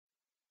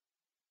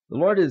The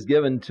Lord has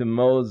given to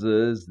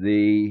Moses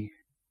the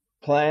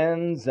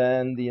plans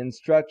and the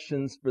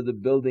instructions for the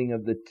building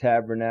of the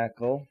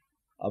tabernacle,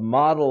 a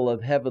model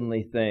of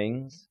heavenly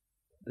things.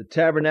 The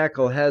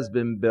tabernacle has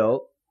been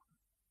built.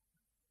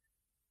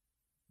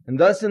 And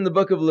thus in the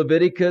book of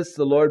Leviticus,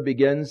 the Lord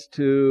begins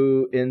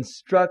to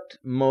instruct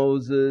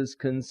Moses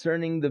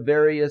concerning the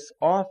various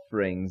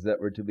offerings that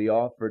were to be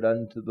offered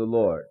unto the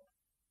Lord.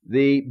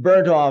 The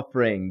burnt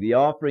offering, the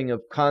offering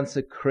of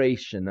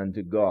consecration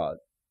unto God.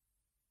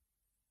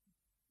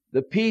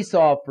 The peace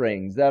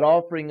offerings, that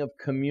offering of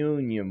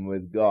communion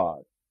with God.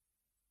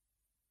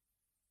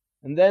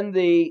 And then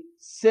the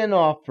sin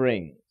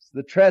offerings,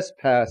 the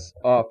trespass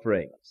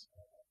offerings.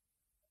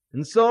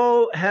 And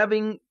so,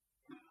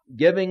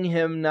 giving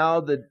him now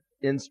the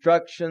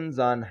instructions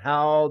on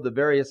how the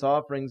various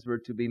offerings were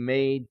to be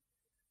made,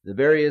 the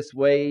various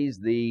ways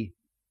the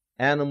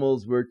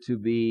animals were to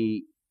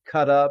be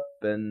cut up,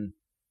 and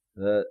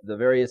the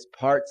various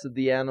parts of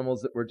the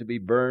animals that were to be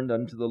burned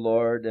unto the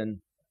Lord, and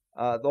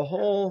the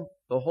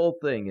whole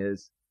thing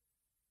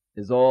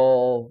is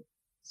all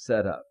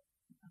set up.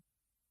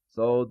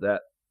 So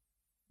that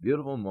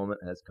beautiful moment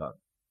has come.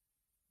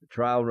 The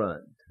trial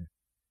run.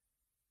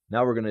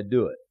 Now we're going to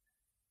do it.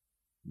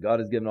 God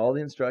has given all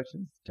the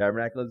instructions. The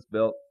tabernacle is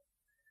built.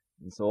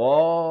 And so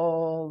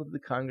all of the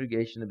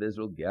congregation of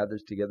Israel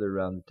gathers together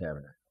around the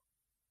tabernacle.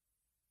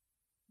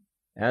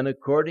 And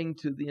according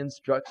to the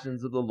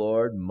instructions of the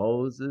Lord,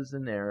 Moses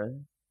and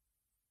Aaron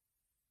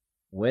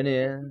went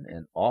in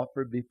and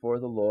offered before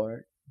the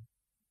Lord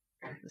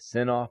the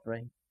sin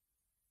offering,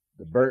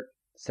 the burnt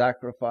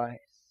sacrifice,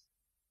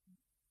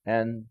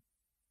 and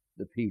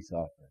the peace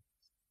offering.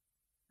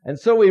 And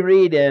so we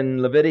read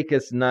in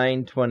Leviticus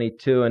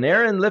 9:22, and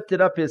Aaron lifted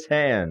up his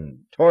hand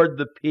toward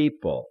the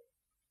people,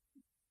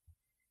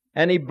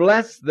 and he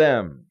blessed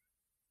them.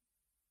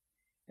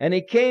 And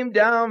he came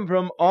down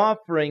from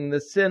offering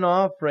the sin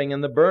offering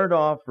and the burnt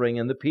offering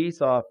and the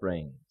peace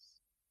offerings.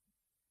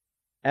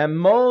 And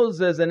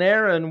Moses and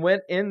Aaron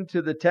went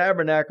into the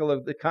tabernacle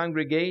of the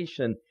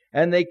congregation,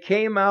 and they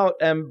came out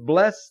and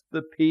blessed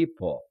the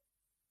people.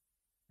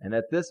 And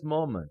at this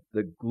moment,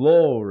 the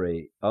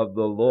glory of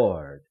the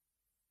Lord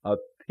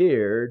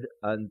appeared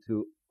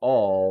unto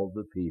all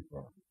the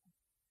people.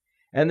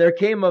 And there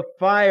came a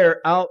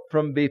fire out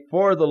from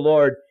before the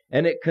Lord,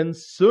 and it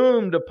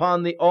consumed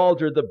upon the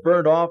altar the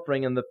burnt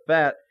offering and the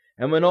fat.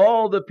 And when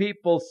all the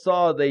people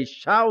saw, they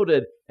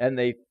shouted, and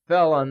they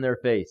fell on their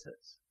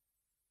faces.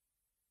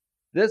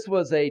 This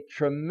was a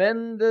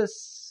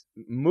tremendous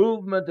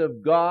movement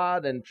of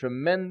God and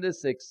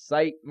tremendous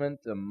excitement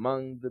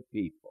among the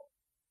people.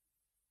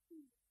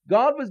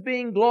 God was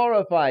being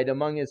glorified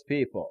among His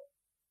people.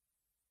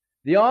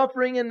 The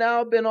offering had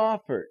now been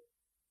offered.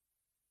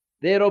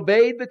 They had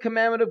obeyed the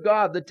commandment of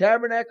God. The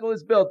tabernacle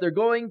is built. They're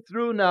going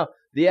through now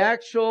the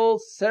actual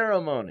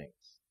ceremonies.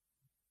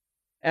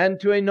 And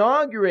to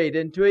inaugurate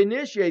and to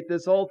initiate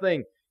this whole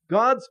thing,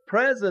 God's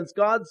presence,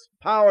 God's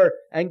power,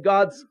 and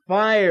God's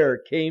fire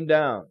came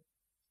down.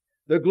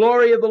 The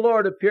glory of the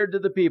Lord appeared to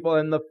the people,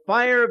 and the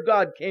fire of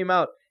God came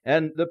out,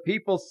 and the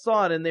people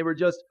saw it, and they were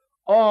just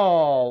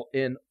all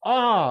in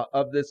awe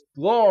of this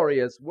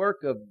glorious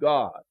work of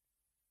God.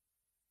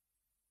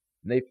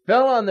 And they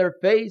fell on their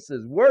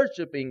faces,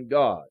 worshiping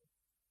God.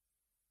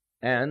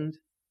 And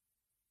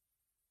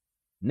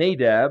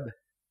Nadab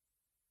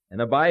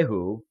and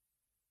Abihu,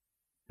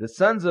 the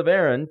sons of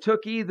Aaron,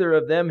 took either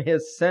of them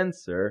his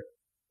censer,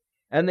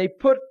 and they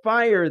put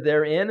fire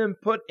therein, and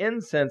put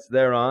incense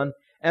thereon,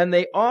 and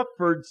they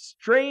offered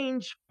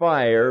strange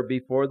fire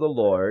before the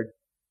Lord,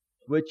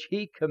 which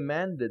He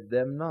commanded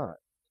them not.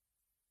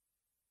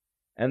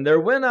 And there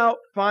went out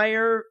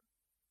fire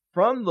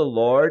from the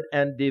Lord,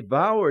 and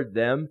devoured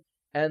them,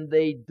 and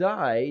they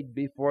died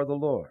before the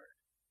Lord.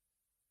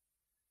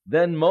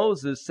 Then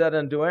Moses said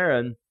unto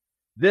Aaron,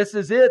 This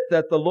is it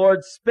that the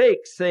Lord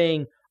spake,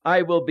 saying,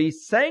 I will be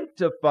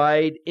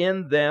sanctified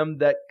in them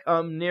that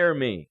come near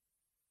me.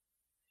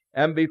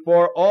 And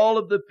before all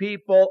of the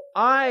people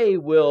I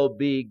will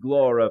be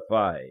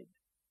glorified.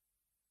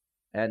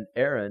 And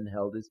Aaron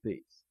held his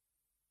peace.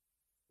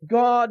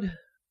 God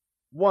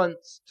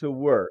wants to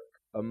work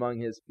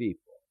among His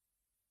people.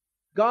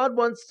 God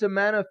wants to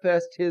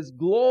manifest His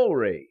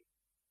glory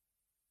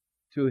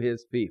to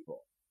His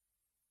people.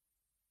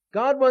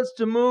 God wants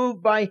to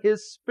move by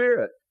His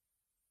Spirit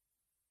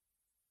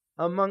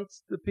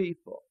amongst the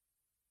people.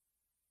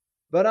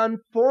 But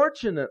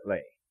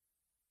unfortunately,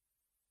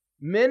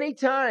 many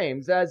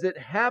times, as it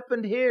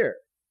happened here,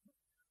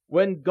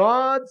 when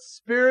God's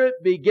Spirit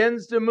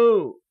begins to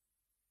move,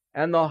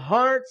 and the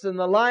hearts and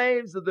the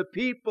lives of the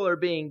people are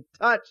being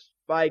touched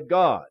by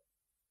God,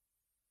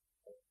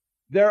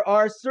 there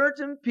are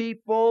certain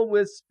people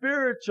with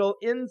spiritual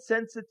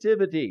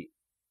insensitivity.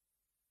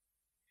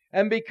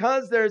 And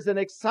because there's an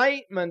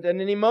excitement and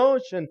an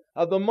emotion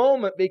of the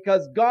moment,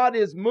 because God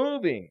is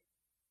moving,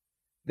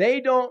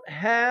 they don't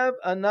have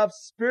enough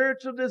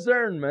spiritual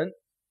discernment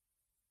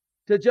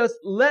to just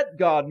let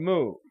God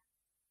move.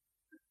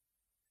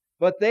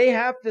 But they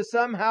have to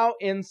somehow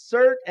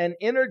insert and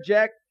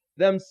interject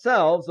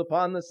themselves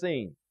upon the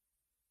scene.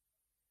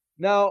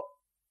 Now,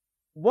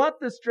 what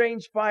the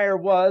strange fire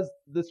was,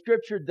 the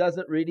Scripture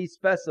doesn't really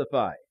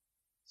specify.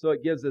 So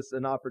it gives us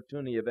an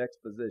opportunity of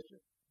exposition.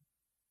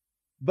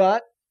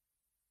 But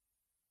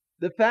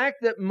the fact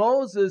that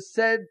Moses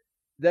said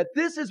that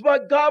this is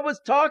what God was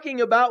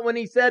talking about when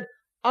He said,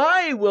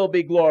 I will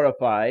be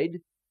glorified,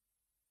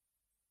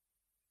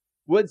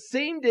 would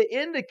seem to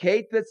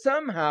indicate that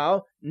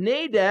somehow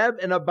Nadab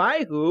and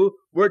Abihu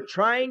were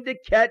trying to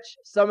catch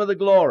some of the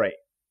glory.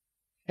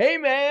 Hey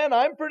man,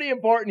 I'm pretty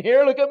important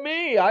here. Look at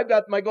me. I've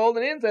got my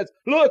golden incense.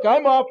 Look,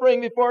 I'm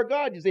offering before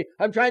God. You see,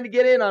 I'm trying to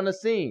get in on the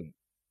scene.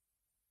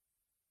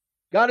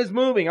 God is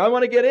moving. I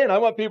want to get in. I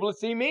want people to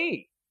see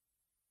me.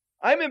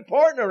 I'm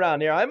important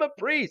around here. I'm a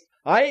priest.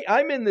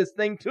 I'm in this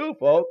thing too,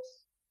 folks.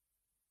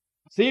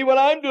 See what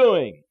I'm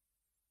doing.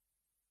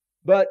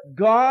 But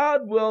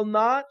God will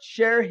not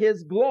share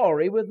His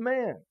glory with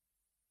man.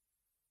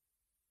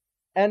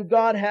 And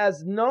God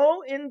has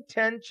no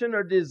intention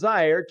or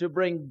desire to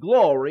bring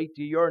glory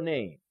to your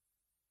name.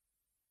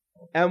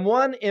 And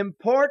one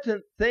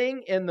important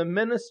thing in the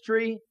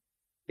ministry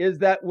is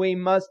that we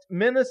must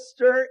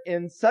minister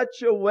in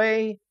such a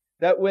way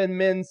that when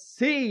men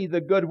see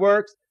the good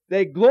works,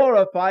 they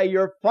glorify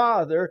your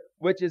Father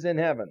which is in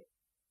heaven.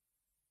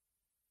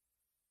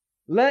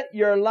 Let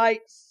your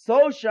light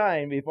so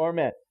shine before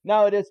men.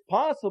 Now it is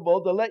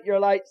possible to let your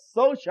light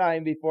so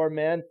shine before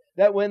men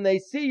that when they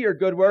see your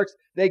good works,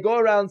 they go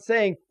around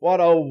saying, what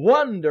a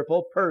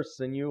wonderful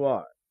person you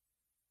are.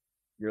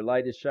 Your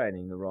light is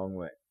shining the wrong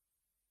way.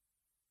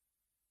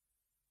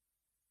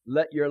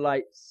 Let your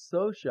light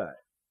so shine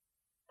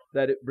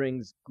that it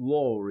brings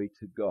glory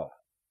to God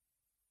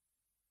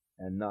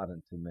and not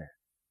unto man.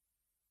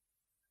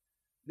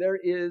 There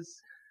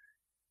is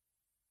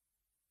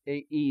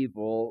an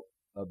evil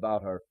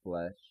about our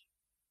flesh.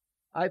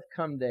 I've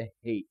come to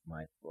hate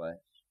my flesh.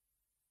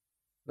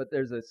 But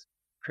there's this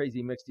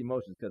crazy mixed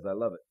emotions because I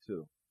love it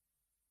too.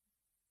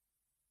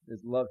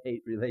 This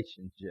love-hate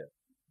relationship.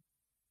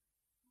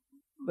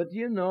 But do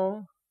you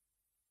know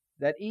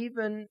that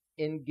even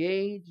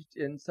engaged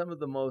in some of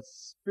the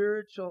most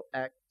spiritual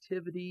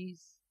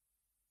activities,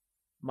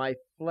 my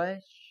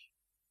flesh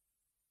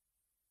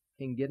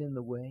can get in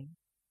the way?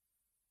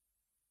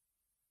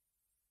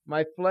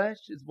 My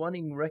flesh is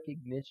wanting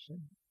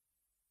recognition.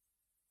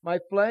 My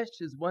flesh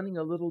is wanting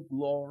a little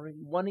glory,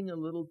 wanting a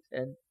little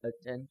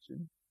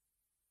attention.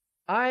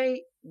 I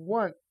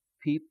want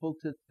people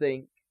to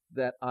think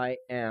that I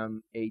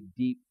am a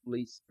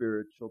deeply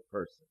spiritual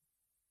person.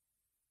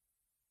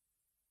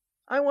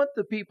 I want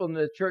the people in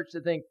the church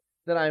to think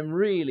that I'm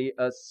really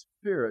a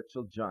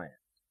spiritual giant.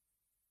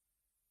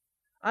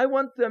 I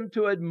want them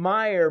to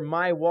admire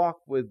my walk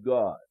with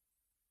God.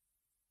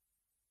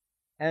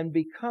 And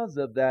because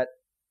of that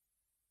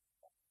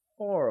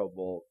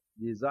horrible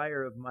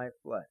desire of my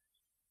flesh,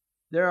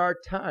 there are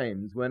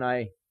times when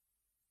I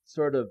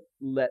sort of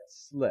let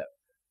slip.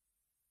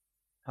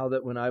 How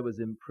that when I was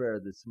in prayer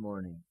this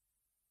morning,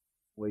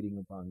 waiting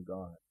upon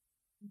God,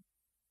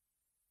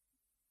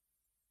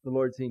 the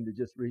Lord seemed to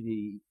just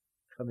really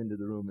come into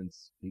the room and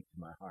speak to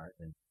my heart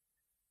and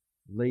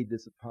laid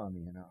this upon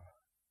me,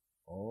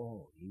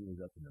 Oh, he was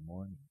up in the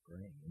morning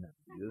praying. Isn't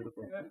that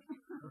beautiful?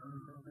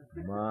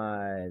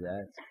 My,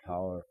 that's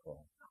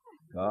powerful.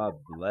 God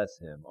bless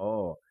him.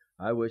 Oh,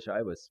 I wish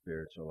I was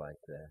spiritual like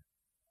that.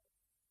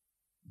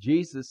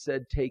 Jesus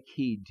said, take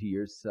heed to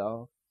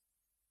yourself,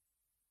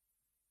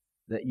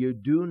 that you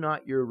do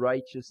not your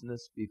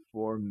righteousness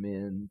before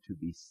men to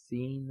be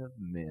seen of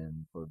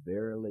men, for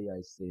verily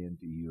I say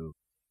unto you,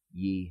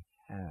 ye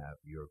have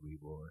your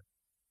reward.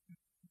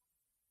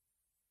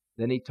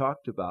 Then he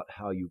talked about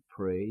how you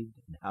prayed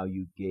and how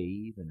you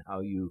gave and how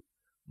you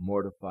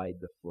mortified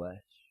the flesh.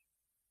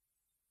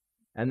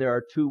 And there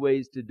are two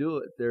ways to do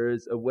it. There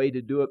is a way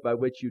to do it by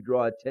which you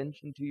draw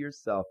attention to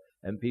yourself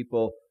and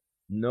people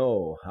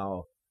know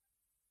how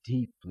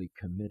deeply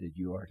committed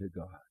you are to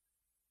God.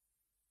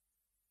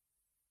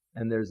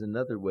 And there's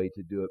another way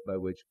to do it by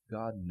which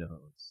God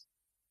knows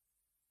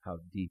how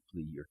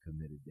deeply you're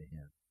committed to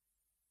Him.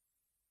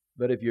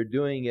 But if you're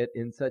doing it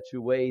in such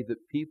a way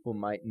that people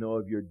might know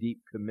of your deep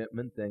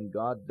commitment, then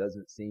God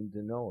doesn't seem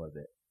to know of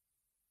it.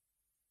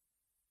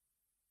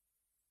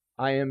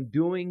 I am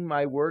doing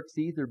my works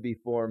either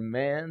before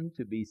man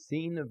to be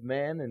seen of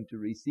man and to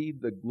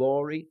receive the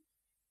glory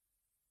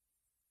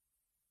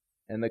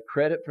and the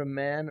credit from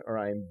man, or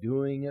I am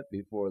doing it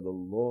before the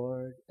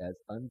Lord as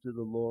unto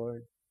the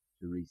Lord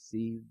to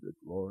receive the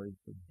glory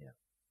from Him.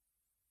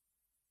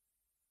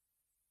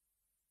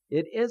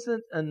 It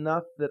isn't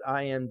enough that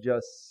I am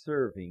just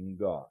serving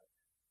God.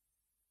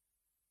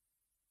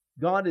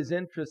 God is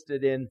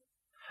interested in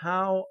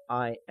how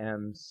I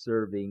am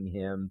serving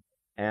Him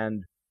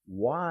and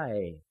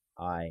why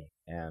I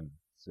am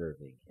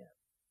serving Him.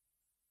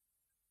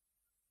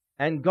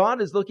 And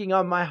God is looking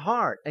on my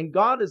heart, and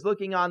God is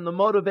looking on the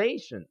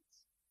motivations.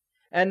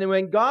 And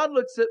when God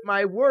looks at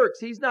my works,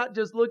 He's not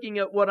just looking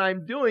at what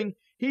I'm doing,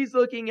 He's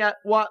looking at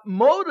what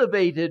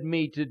motivated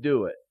me to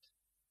do it.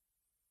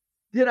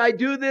 Did I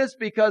do this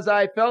because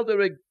I felt it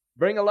would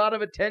bring a lot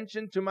of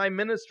attention to my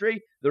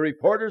ministry. The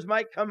reporters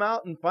might come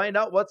out and find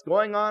out what's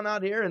going on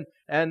out here,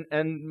 and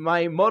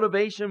my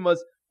motivation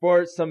was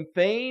for some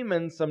fame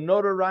and some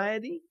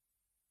notoriety.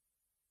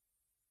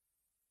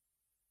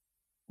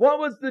 What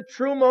was the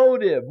true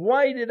motive?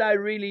 Why did I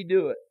really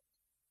do it?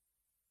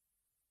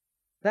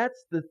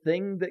 That's the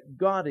thing that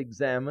God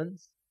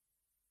examines.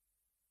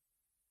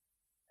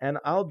 And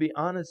I'll be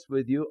honest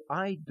with you,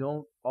 I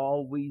don't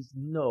always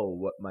know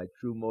what my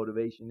true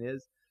motivation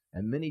is.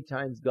 And many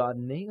times God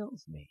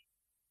nails me.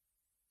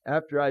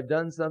 After I've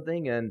done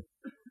something and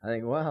I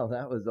think, wow,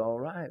 that was all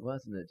right,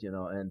 wasn't it?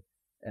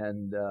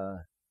 And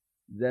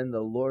then the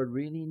Lord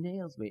really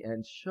nails me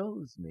and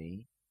shows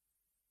me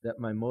that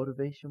my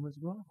motivation was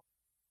wrong.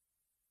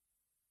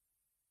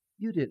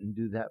 You didn't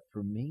do that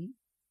for me.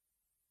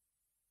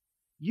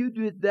 You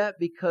did that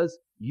because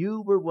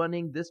you were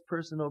wanting this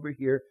person over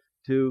here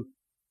to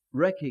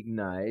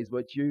recognize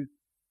what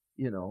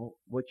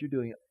what you're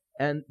doing.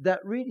 And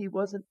that really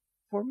wasn't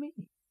for me.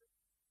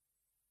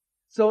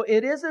 So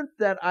it isn't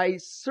that I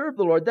serve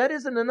the Lord. That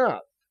isn't enough.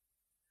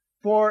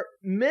 For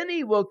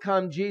many will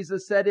come,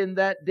 Jesus said, in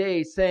that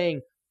day,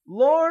 saying,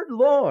 Lord,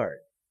 Lord.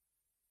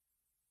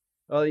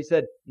 Well, he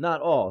said,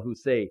 not all who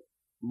say,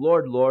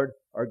 Lord, Lord,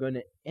 are going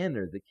to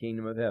enter the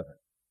kingdom of heaven,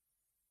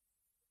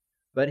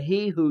 but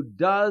he who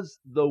does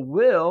the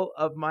will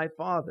of my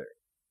Father.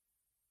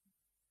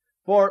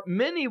 For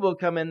many will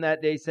come in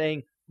that day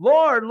saying,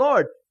 Lord,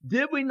 Lord,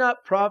 did we not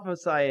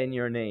prophesy in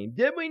your name?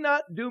 Did we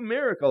not do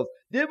miracles?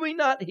 Did we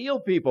not heal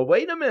people?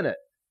 Wait a minute.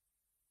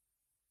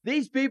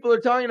 These people are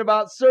talking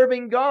about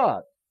serving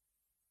God.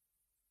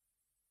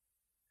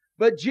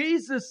 But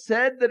Jesus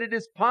said that it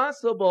is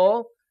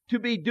possible to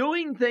be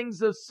doing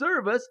things of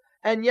service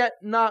and yet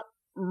not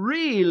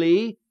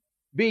really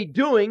be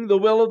doing the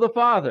will of the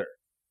Father.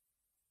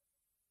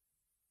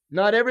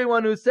 Not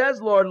everyone who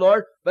says, Lord,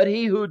 Lord, but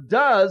he who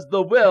does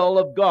the will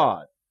of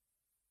God.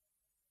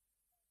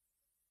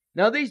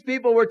 Now, these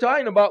people were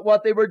talking about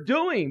what they were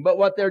doing, but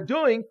what they're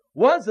doing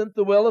wasn't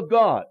the will of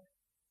God.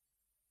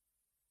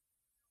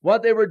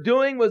 What they were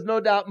doing was no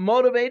doubt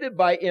motivated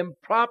by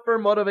improper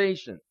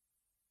motivation.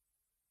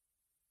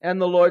 And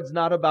the Lord's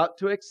not about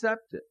to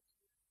accept it.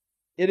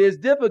 It is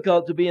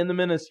difficult to be in the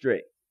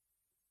ministry.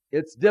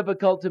 It's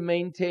difficult to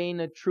maintain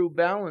a true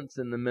balance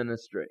in the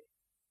ministry,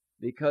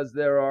 because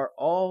there are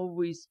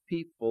always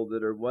people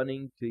that are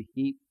wanting to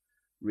heap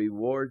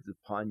rewards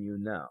upon you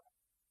now.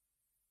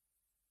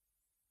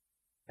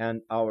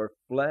 And our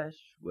flesh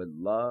would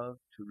love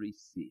to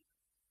receive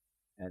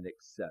it and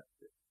accept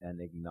it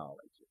and acknowledge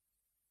it.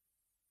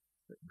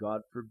 But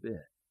God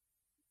forbid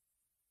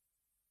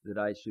that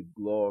I should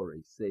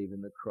glory save in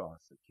the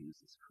cross of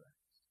Jesus Christ.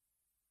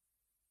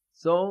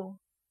 So,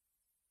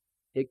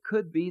 it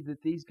could be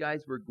that these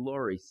guys were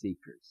glory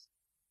seekers.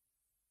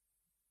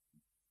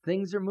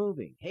 Things are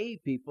moving. Hey,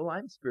 people,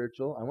 I'm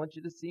spiritual. I want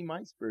you to see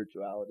my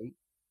spirituality.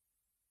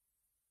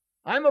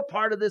 I'm a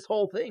part of this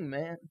whole thing,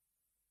 man.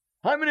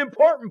 I'm an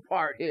important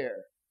part here.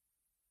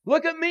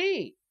 Look at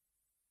me.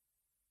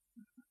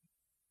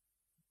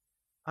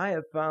 I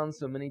have found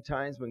so many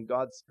times when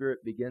God's Spirit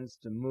begins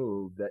to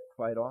move that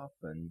quite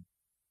often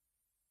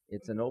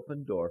it's an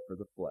open door for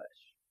the flesh.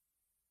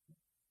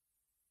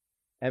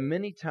 And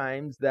many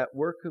times that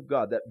work of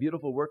God, that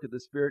beautiful work of the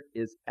Spirit,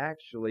 is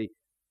actually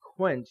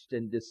quenched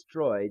and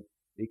destroyed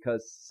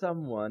because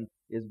someone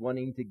is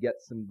wanting to get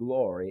some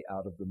glory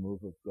out of the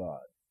move of God.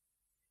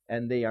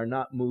 And they are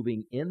not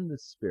moving in the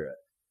Spirit,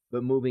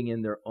 but moving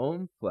in their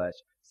own flesh,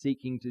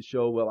 seeking to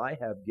show, well, I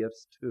have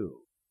gifts too.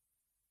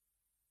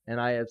 And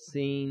I have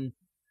seen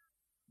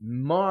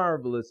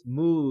marvelous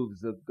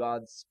moves of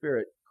God's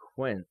Spirit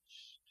quenched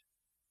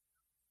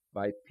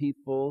by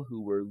people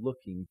who were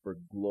looking for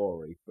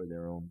glory for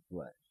their own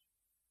flesh,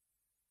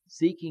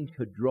 seeking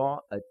to draw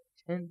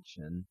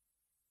attention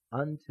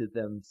unto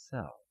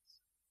themselves.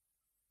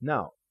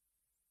 Now,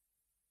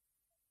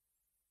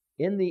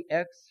 in the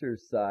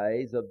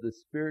exercise of the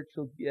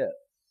spiritual gifts,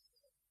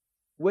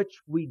 which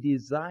we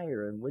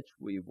desire and which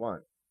we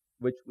want,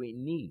 which we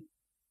need,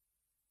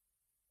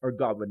 or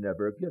God would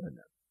never have given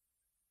them.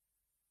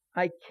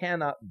 I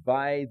cannot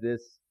buy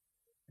this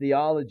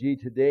theology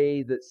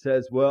today that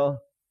says, well,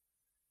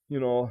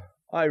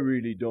 I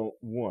really don't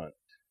want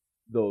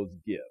those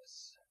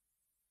gifts.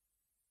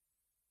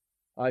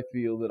 I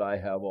feel that I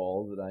have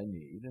all that I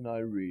need, and I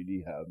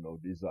really have no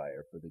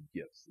desire for the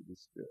gifts of the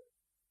Spirit.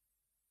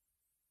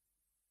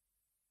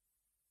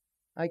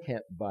 I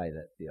can't buy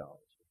that theology,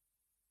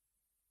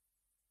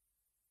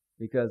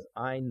 because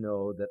I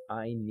know that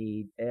I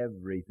need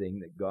everything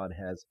that God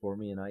has for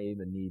me, and I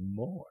even need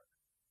more.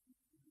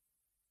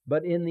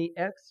 But in the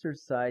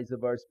exercise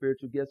of our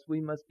spiritual gifts,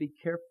 we must be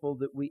careful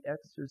that we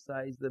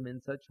exercise them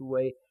in such a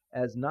way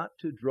as not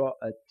to draw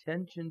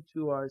attention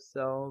to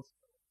ourselves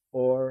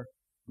or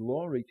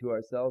glory to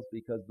ourselves,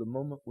 because the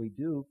moment we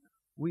do,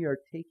 we are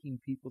taking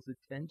people's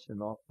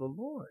attention off the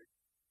Lord.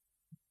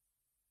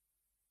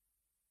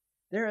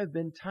 There have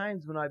been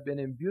times when I've been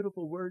in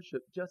beautiful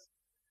worship, just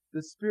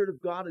the Spirit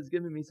of God has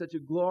given me such a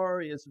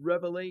glorious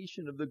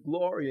revelation of the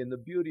glory and the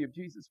beauty of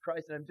Jesus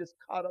Christ, and I'm just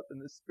caught up in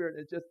the Spirit.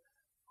 It's just,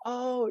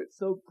 oh, it's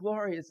so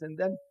glorious. And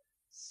then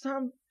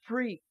some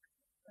freak,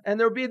 and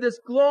there'll be this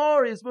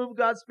glorious move of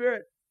God's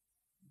Spirit,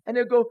 and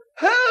they'll go,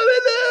 hallelujah!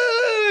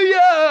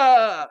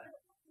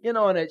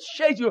 And it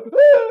shakes you,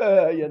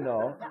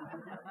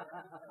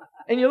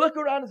 And you look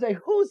around and say,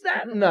 who's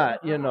that nut,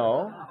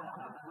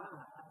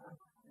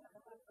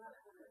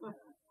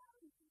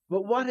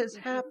 But what has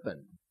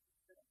happened?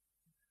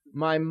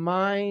 My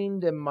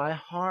mind and my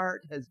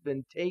heart has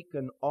been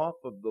taken off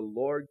of the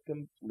Lord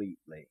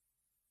completely,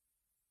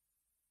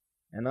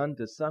 and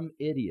unto some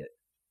idiot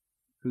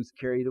who's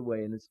carried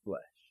away in his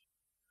flesh,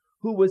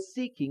 who was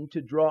seeking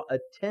to draw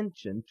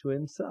attention to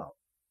himself.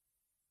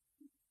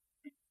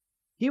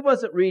 He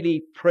wasn't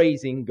really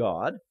praising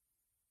God.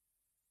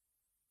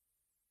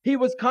 He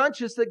was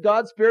conscious that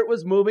God's Spirit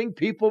was moving,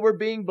 people were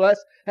being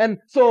blessed, and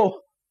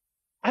so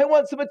I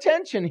want some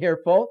attention here,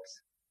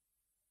 folks.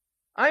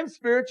 I'm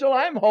spiritual,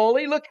 I'm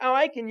holy, look how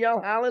I can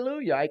yell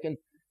hallelujah. I can,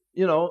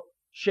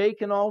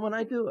 shake and all when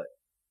I do it.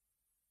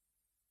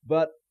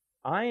 But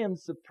I am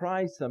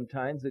surprised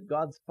sometimes that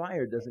God's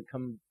fire doesn't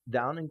come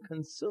down and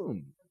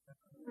consume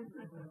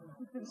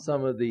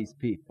some of these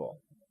people.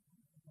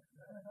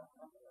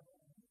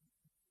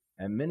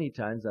 And many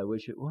times I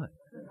wish it would.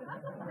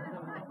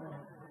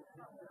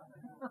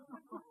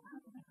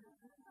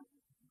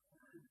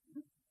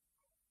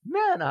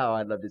 Man, how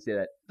I'd love to see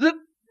that.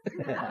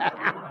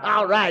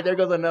 All right, there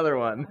goes another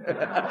one.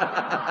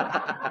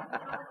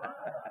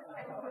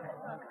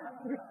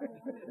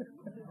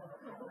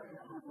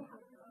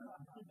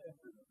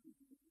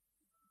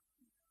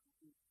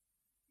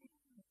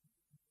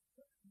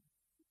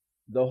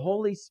 The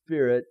Holy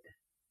Spirit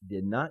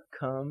did not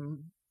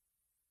come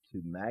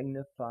to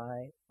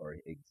magnify or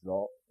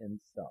exalt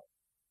himself.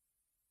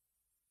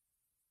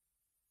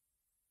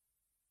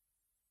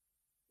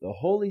 The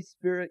Holy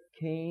Spirit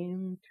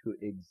came to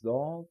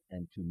exalt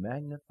and to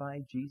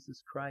magnify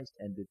Jesus Christ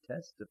and to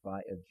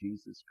testify of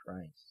Jesus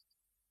Christ.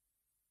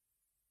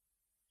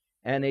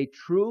 And a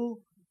true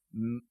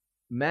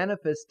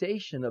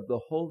manifestation of the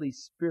Holy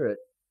Spirit,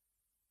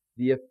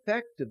 the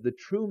effect of the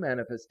true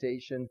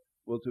manifestation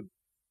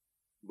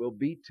will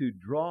be to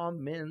draw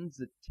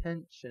men's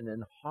attention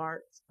and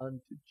hearts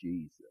unto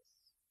Jesus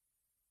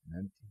and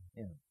unto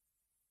Him.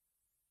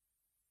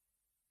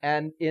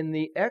 And in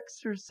the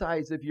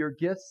exercise of your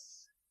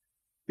gifts,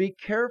 be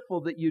careful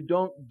that you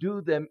don't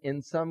do them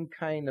in some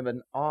kind of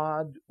an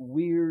odd,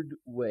 weird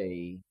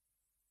way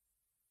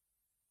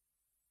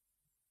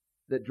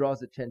that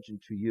draws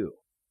attention to you.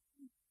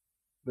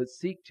 But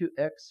seek to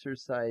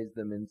exercise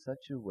them in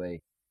such a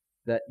way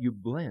that you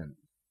blend,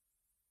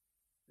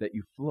 that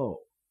you flow,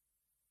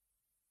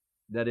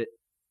 that it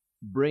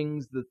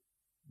brings the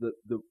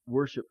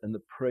worship and the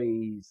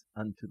praise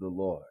unto the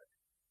Lord.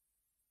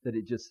 That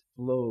it just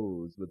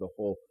flows with the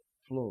whole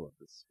flow of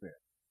the Spirit.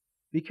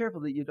 Be careful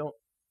that you don't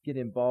get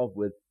involved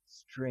with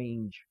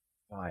strange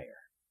fire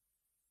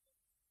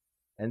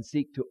and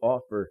seek to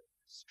offer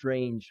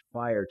strange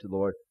fire to the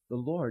Lord. The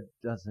Lord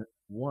doesn't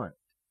want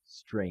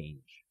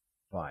strange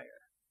fire.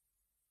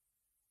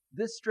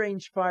 This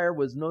strange fire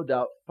was no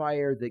doubt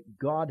fire that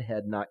God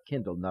had not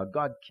kindled. Now,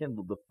 God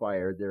kindled the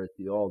fire there at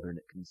the altar, and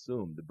it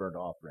consumed the burnt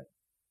offering,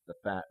 the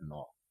fat and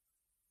all.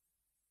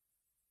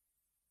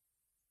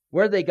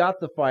 Where they got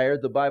the fire,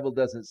 the Bible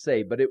doesn't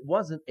say, but it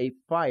wasn't a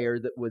fire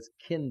that was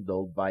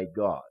kindled by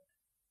God.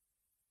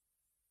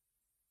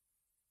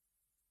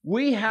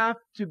 We have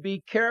to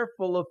be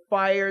careful of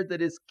fire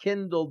that is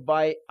kindled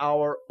by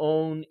our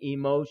own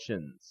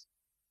emotions.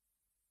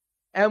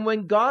 And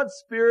when God's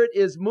Spirit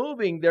is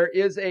moving, there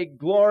is a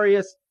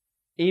glorious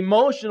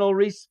emotional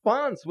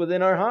response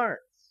within our hearts.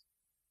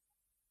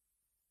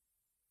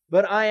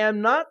 But I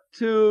am not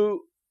to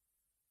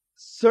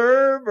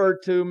serve or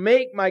to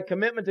make my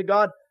commitment to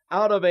God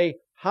out of a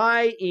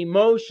high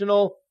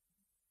emotional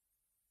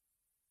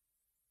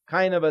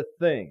kind of a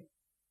thing.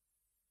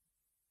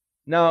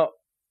 Now,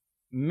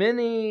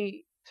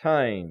 many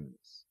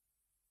times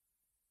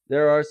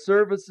there are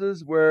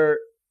services where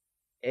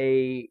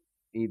a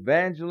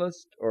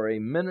evangelist or a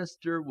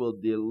minister will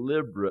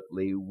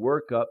deliberately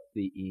work up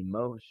the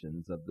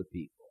emotions of the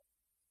people.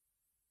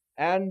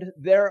 And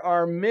there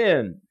are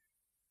men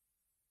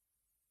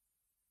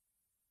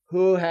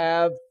who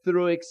have,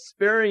 through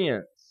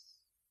experience,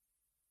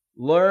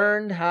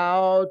 learned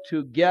how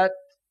to get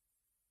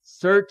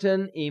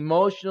certain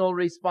emotional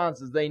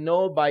responses. They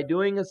know by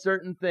doing a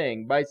certain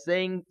thing, by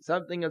saying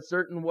something a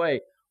certain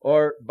way,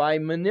 or by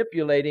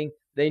manipulating,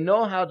 they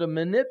know how to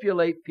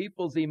manipulate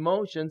people's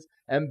emotions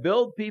and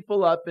build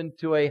people up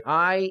into a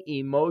high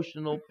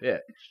emotional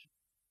pitch.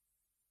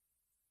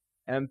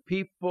 And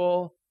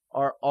people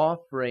are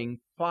offering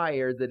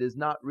fire that is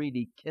not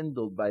really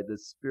kindled by the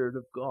Spirit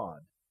of God.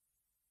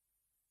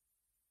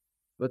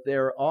 But they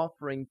are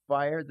offering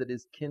fire that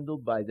is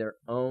kindled by their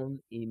own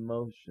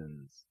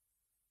emotions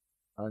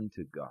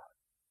unto God.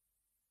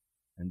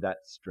 And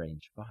that's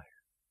strange fire.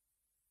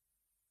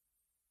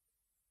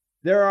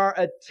 There are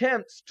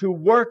attempts to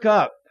work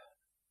up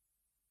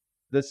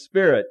the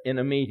Spirit in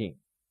a meeting.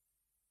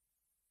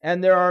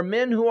 And there are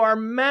men who are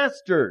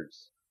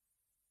masters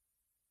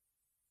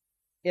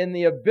in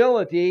the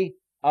ability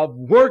of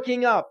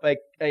working up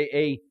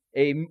a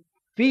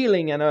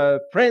feeling and a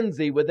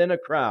frenzy within a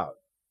crowd.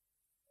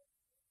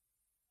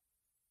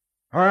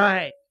 All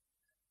right.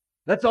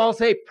 Let's all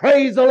say,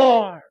 praise the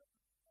Lord.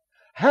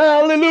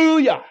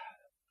 Hallelujah.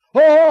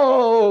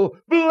 Oh,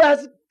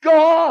 bless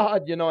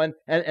God.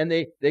 And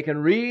they can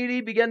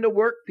really begin to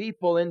work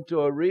people into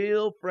a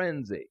real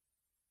frenzy.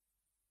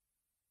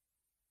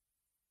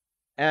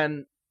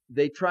 And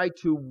they try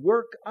to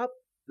work up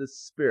the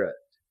Spirit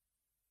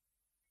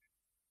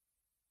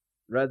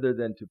rather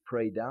than to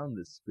pray down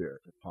the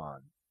Spirit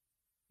upon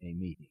a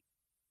meeting.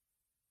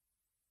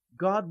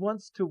 God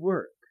wants to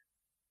work.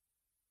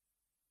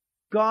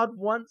 God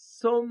wants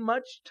so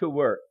much to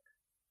work.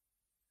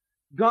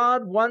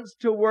 God wants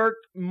to work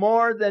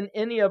more than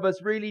any of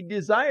us really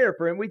desire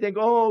for Him. We think,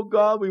 oh,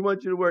 God, we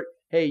want you to work.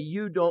 Hey,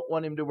 you don't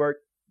want Him to work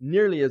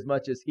nearly as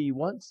much as He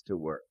wants to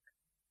work.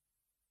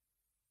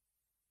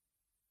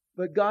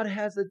 But God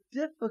has a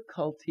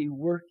difficulty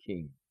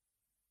working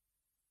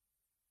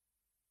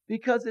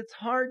because it's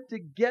hard to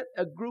get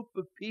a group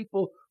of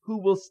people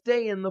who will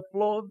stay in the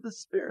flow of the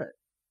Spirit.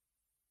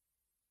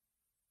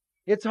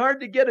 It's hard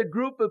to get a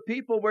group of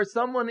people where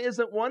someone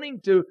isn't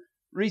wanting to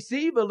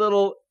receive a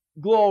little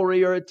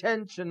glory or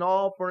attention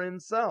all for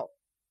himself.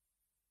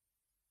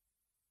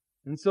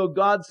 And so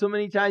God so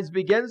many times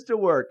begins to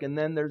work, and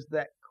then there's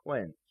that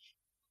quench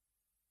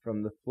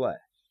from the flesh.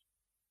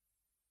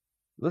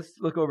 Let's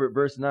look over at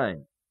verse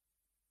 9.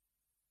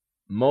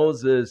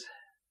 Moses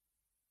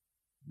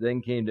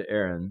then came to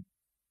Aaron.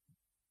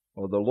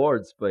 Well, the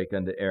Lord spake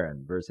unto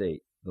Aaron. Verse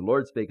 8. The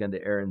Lord spake unto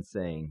Aaron,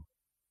 saying,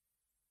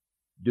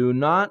 Do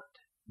not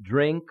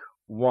drink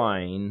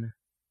wine,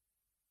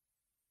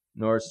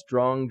 nor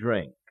strong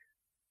drink,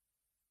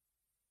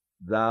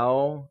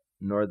 thou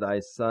nor thy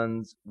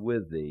sons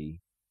with thee,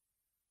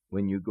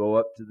 when you go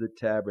up to the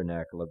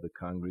tabernacle of the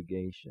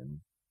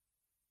congregation,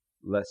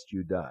 lest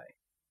you die.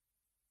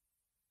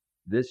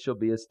 This shall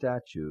be a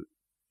statute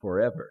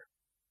forever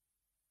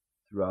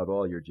throughout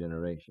all your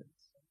generations.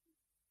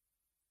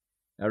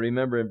 Now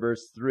remember in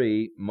verse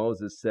 3,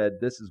 Moses said,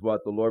 this is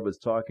what the Lord was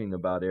talking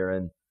about,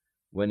 Aaron,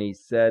 when he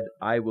said,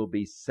 I will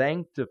be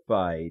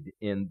sanctified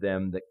in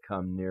them that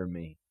come near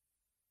me.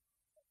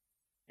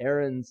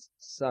 Aaron's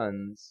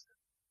sons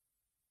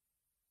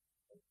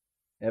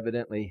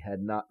evidently had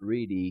not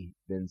really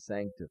been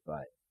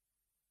sanctified.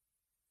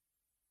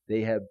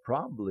 They had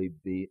probably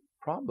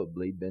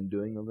been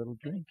doing a little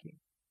drinking.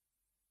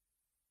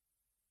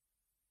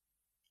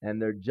 And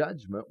their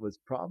judgment was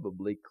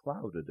probably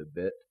clouded a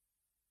bit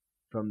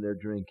from their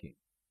drinking.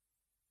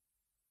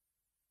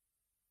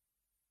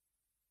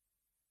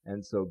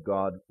 And so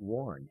God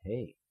warned,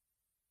 hey,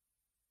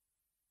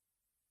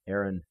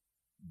 Aaron,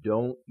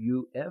 don't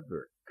you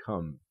ever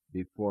come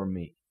before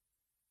me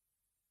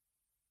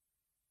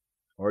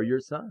or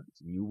your sons.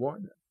 And you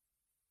warn them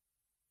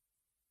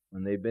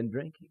when they've been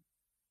drinking,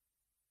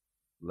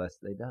 lest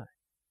they die.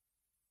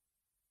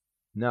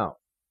 Now,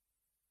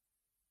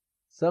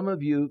 some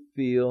of you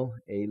feel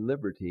a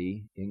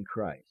liberty in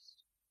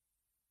Christ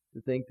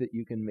to think that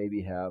you can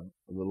maybe have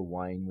a little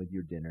wine with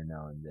your dinner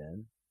now and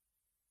then,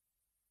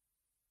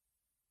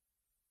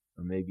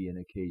 or maybe an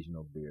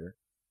occasional beer.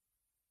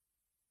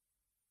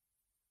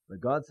 But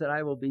God said,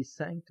 I will be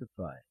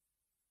sanctified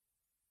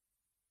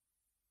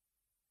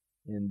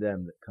in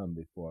them that come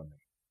before me.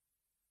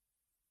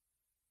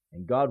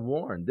 And God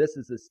warned, this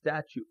is a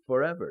statute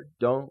forever.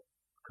 Don't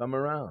come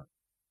around.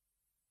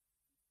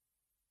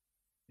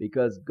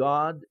 Because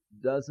God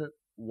doesn't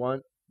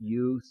want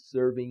you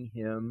serving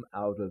Him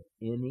out of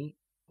any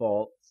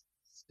false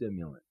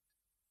stimulant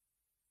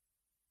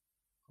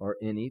or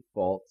any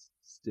false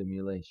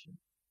stimulation.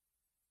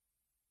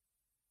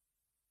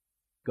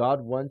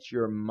 God wants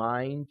your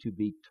mind to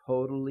be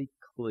totally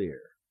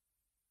clear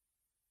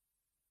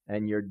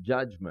and your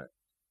judgment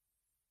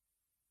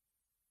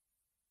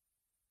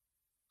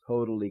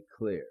totally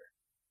clear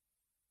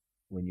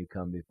when you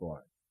come before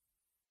Him.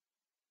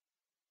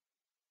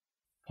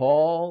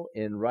 Paul,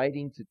 in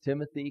writing to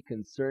Timothy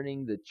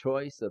concerning the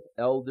choice of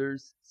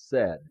elders,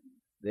 said,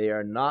 they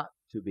are not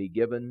to be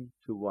given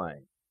to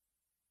wine.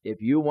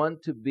 If you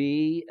want to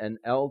be an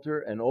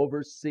elder, an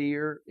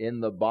overseer in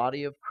the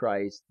body of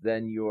Christ,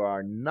 then you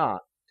are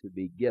not to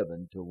be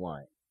given to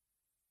wine.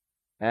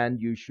 And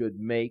you should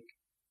make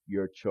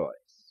your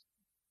choice.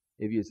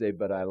 If you say,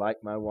 but I like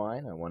my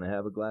wine, I want to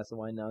have a glass of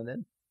wine now and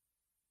then,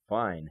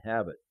 fine,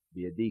 have it.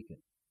 Be a deacon.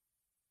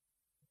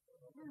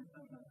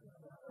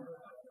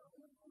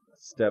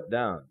 Step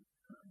down.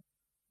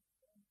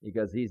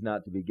 Because he's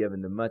not to be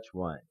given to much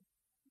wine.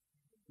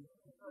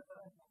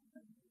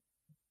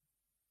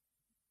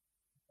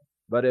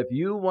 But if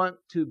you want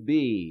to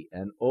be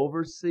an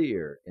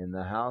overseer in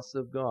the house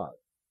of God,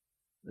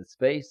 let's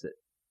face it,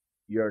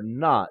 you're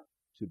not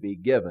to be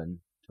given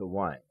to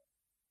wine.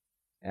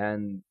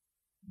 And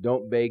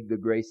don't beg the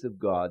grace of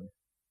God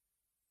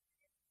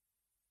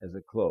as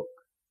a cloak.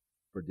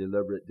 for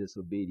deliberate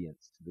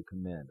disobedience to the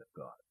command of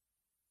God.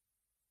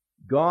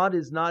 God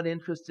is not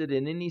interested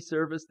in any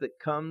service that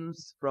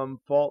comes from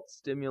false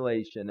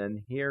stimulation,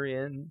 and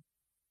herein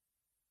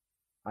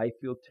I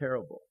feel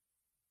terrible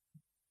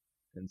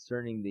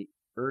concerning the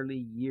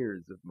early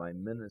years of my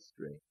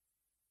ministry,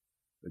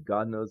 but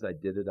God knows I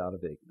did it out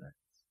of ignorance.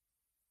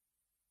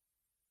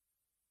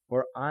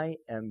 For I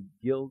am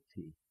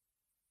guilty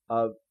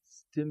of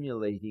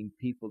stimulating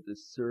people to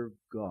serve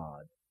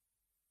God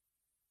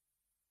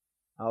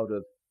out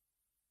of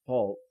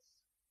false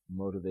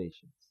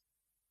motivations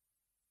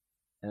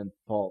and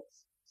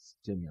false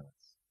stimulus.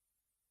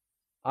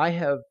 I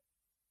have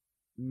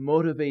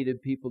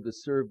motivated people to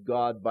serve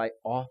God by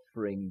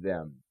offering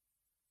them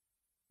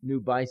new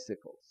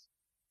bicycles,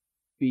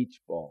 beach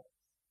balls,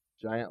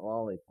 giant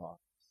lollipops.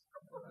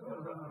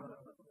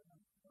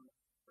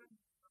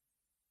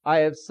 I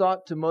have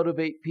sought to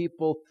motivate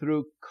people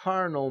through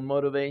carnal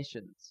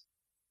motivations,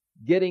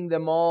 getting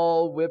them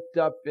all whipped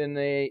up in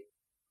a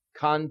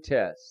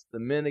contest, the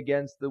men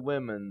against the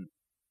women,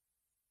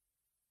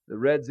 the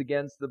reds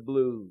against the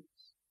blues.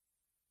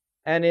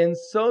 And in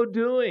so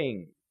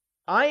doing,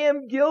 I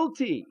am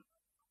guilty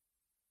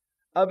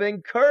of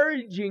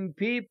encouraging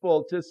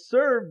people to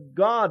serve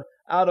God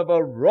out of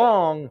a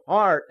wrong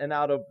heart and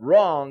out of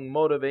wrong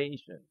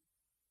motivation.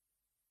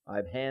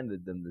 I've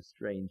handed them the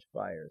strange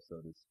fire, so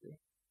to speak.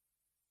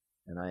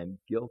 And I am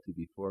guilty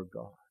before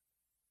God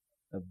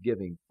of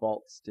giving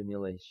false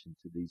stimulation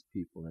to these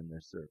people in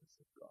their service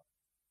of God.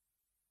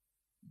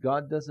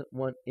 God doesn't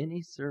want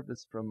any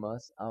service from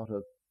us out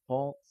of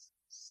false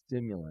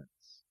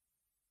stimulants.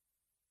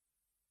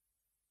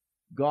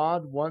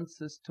 God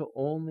wants us to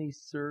only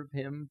serve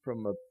Him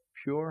from a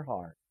pure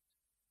heart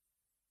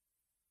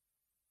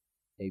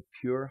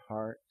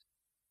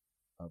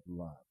of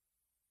love.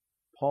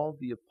 Paul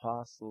the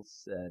Apostle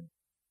said,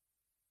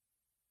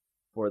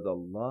 "For the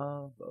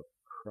love of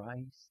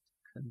Christ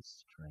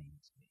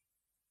constrains me."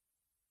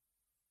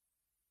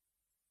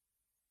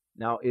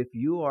 Now, if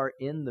you are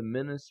in the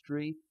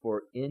ministry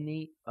for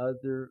any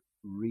other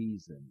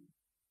reason,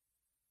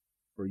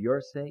 for your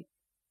sake,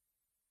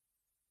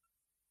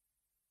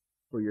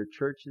 for your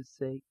church's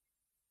sake,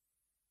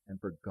 and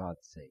for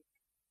God's sake,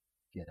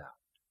 get out.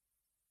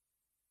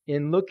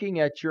 In looking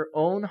at your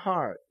own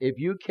heart, if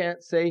you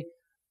can't say,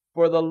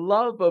 "For the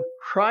love of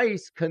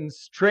Christ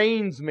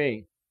constrains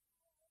me,"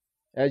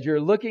 as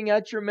you're looking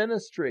at your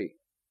ministry,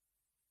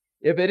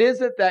 if it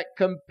isn't that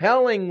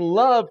compelling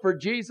love for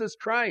Jesus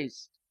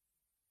Christ,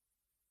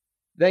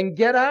 then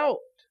get out.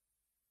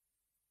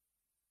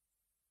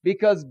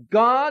 Because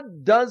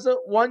God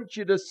doesn't want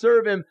you to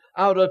serve Him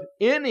out of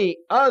any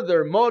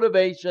other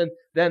motivation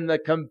than the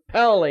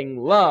compelling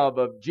love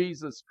of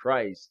Jesus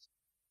Christ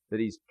that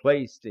He's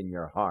placed in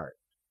your heart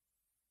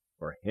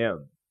for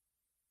Him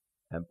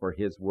and for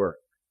His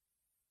work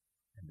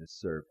and to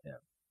serve Him.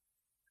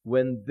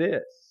 When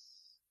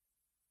this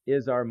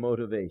is our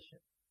motivation,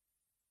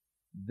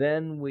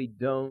 then we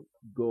don't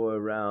go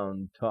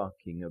around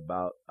talking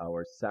about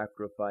our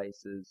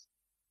sacrifices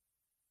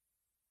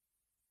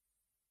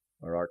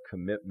or our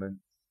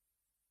commitments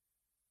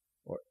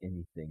or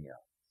anything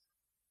else.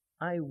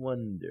 I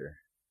wonder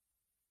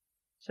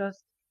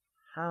just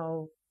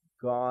how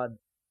God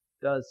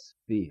does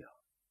feel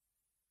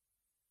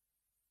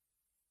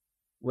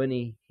when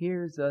He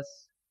hears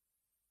us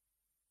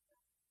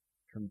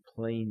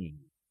complaining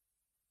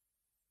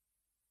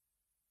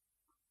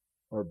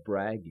or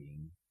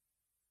bragging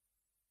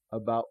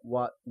about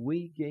what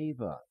we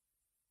gave up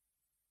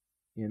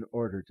in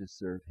order to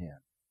serve Him.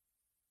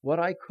 What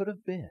I could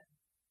have been,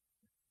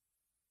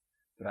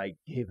 but I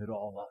gave it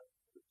all up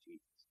for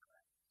Jesus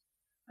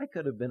Christ. I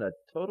could have been a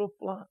total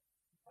flop.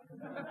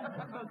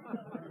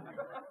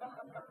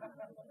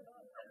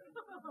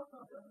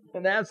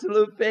 An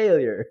absolute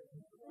failure.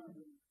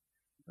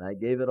 I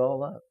gave it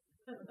all up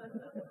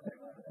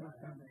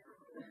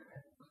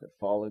to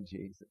follow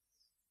Jesus.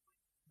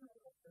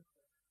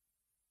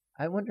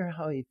 I wonder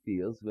how He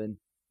feels when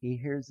He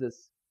hears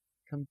us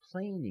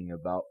complaining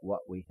about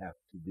what we have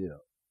to do.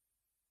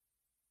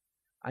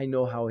 I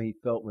know how He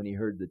felt when He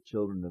heard the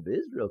children of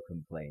Israel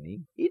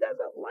complaining. He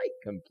doesn't like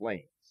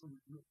complaints.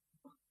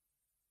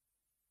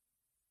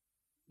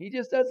 He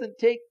just doesn't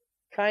take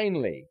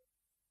kindly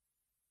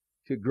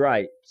to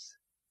gripes.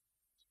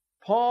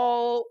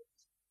 Paul,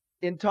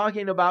 in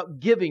talking about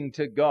giving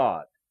to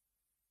God,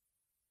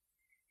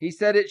 he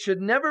said it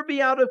should never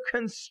be out of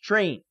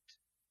constraint,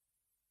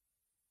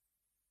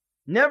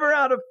 never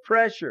out of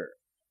pressure,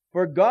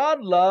 for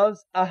God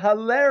loves a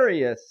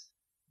hilarious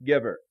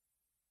giver.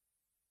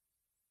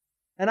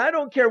 And I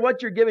don't care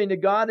what you're giving to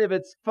God, if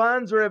it's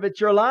funds or if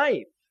it's your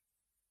life.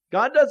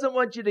 God doesn't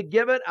want you to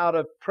give it out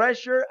of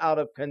pressure, out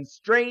of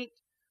constraint,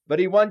 but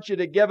He wants you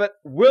to give it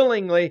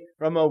willingly,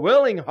 from a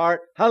willing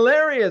heart,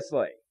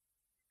 hilariously.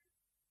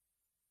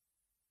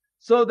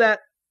 So that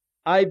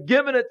I've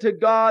given it to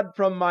God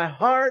from my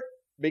heart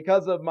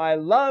because of my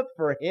love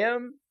for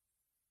Him,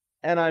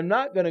 and I'm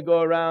not going to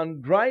go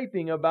around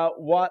griping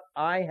about what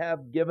I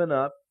have given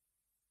up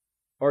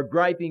or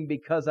griping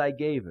because I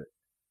gave it.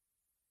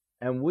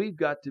 And we've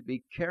got to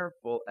be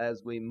careful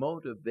as we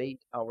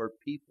motivate our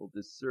people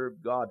to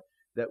serve God,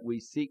 that we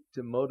seek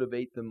to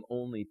motivate them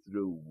only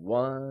through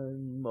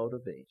one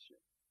motivation.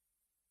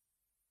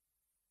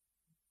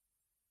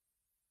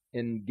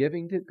 In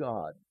giving to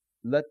God,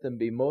 let them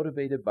be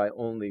motivated by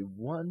only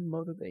one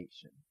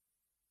motivation,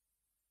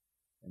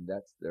 and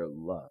that's their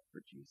love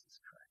for Jesus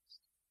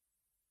Christ.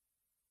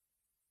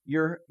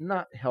 You're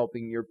not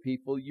helping your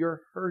people,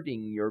 you're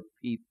hurting your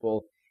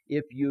people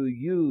if you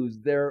use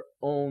their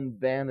own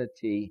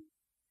vanity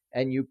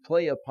and you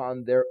play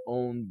upon their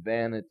own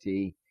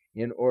vanity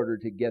in order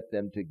to get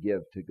them to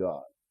give to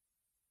God.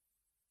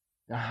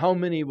 Now, how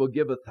many will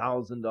give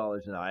 $1,000?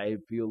 And I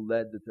feel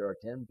led that there are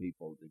 10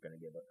 people that are going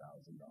to give $1,000.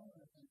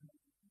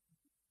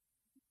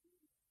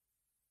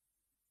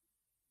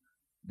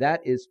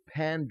 That is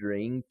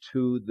pandering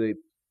to the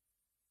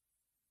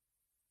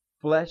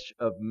flesh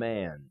of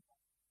man,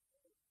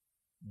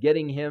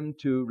 getting him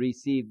to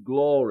receive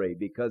glory,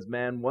 because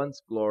man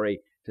wants glory,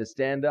 to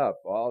stand up.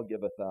 I'll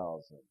give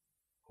 1,000.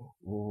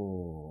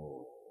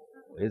 Oh,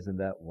 isn't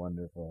that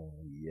wonderful?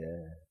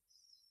 Yes.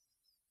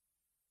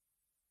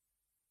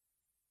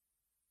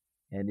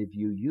 And if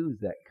you use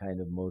that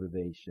kind of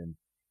motivation,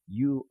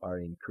 you are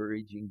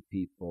encouraging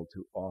people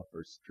to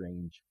offer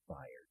strange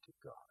fire to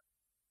God.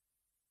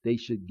 They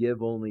should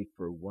give only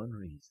for one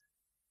reason,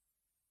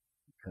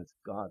 because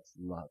God's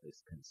love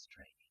is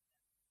constraining.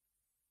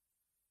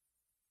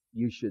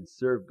 You should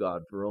serve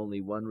God for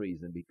only one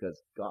reason,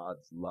 because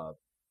God's love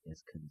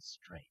is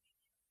constraining.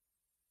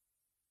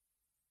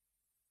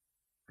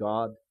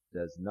 God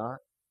does not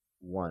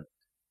want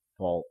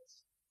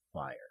false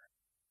fire.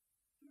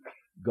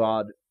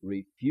 God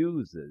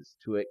refuses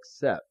to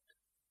accept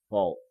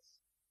false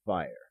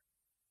fire.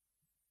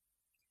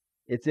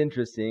 It's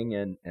interesting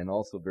and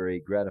also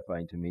very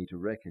gratifying to me to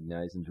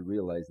recognize and to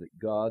realize that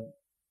God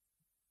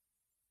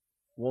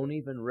won't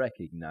even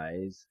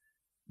recognize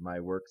my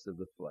works of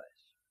the flesh.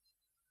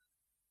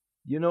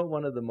 You know,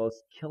 one of the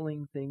most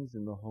killing things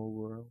in the whole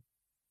world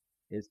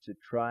is to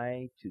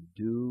try to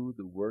do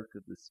the work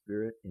of the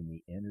Spirit in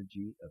the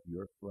energy of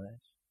your flesh.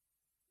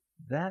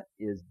 That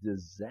is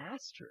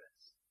disastrous.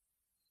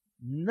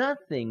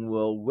 Nothing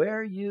will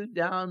wear you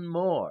down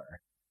more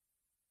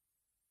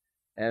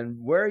and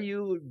wear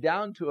you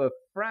down to a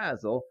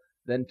frazzle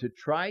than to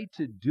try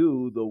to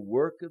do the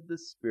work of the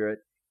Spirit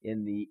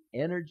in the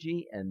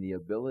energy and the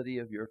ability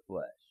of your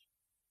flesh.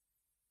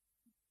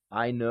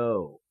 I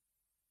know.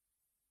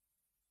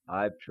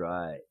 I've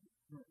tried.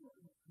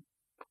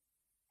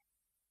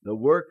 The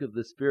work of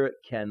the Spirit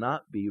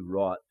cannot be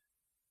wrought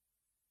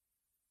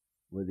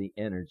with the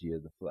energy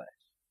of the flesh.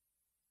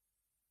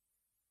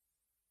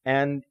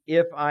 And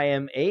if I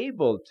am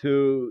able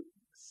to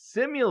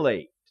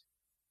simulate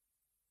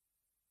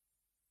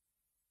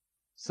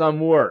some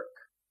work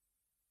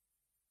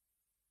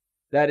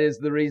that is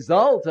the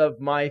result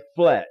of my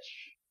flesh,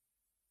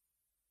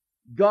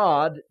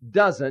 God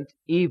doesn't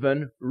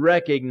even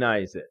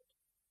recognize it.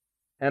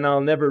 And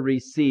I'll never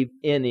receive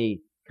any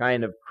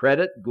kind of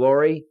credit,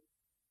 glory,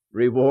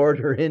 reward,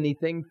 or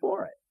anything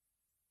for it.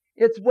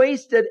 It's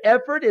wasted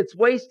effort, it's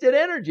wasted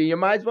energy. You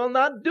might as well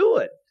not do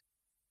it.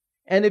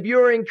 And if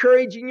you're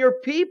encouraging your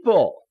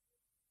people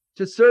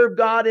to serve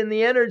God in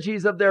the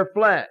energies of their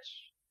flesh,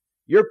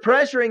 you're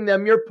pressuring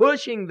them, you're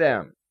pushing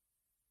them,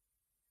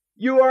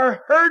 you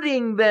are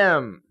hurting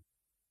them.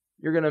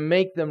 You're going to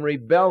make them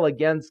rebel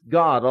against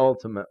God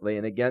ultimately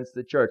and against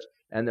the church.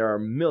 And there are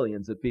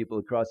millions of people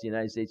across the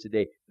United States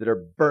today that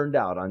are burned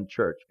out on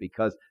church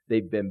because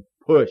they've been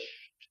pushed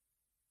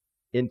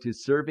into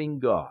serving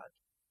God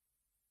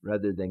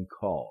rather than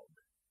called.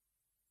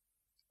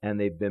 And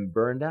they've been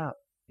burned out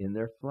in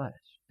their flesh.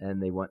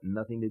 And they want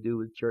nothing to do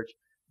with church,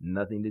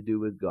 nothing to do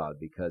with God,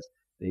 because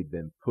they've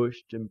been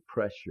pushed and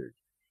pressured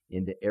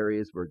into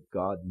areas where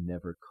God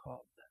never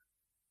called them.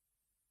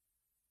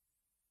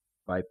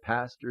 By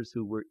pastors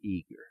who were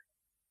eager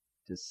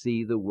to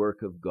see the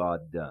work of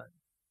God done,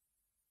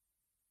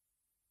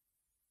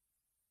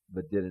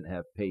 but didn't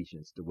have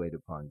patience to wait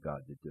upon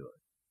God to do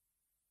it.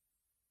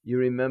 You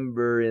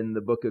remember in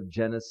the book of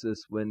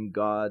Genesis when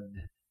God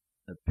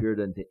appeared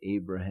unto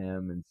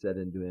Abraham and said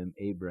unto him,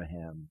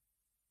 Abraham,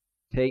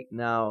 take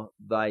now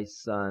thy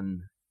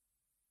son,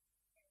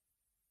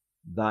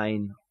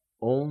 thine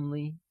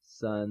only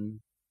son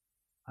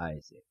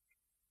Isaac.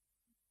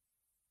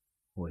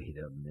 Wait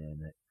a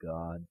minute,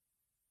 God.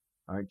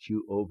 Aren't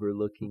you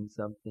overlooking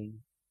something?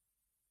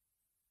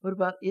 What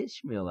about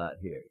Ishmael out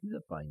here? He's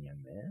a fine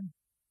young man.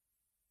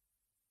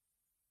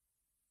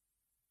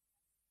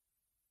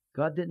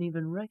 God didn't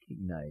even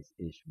recognize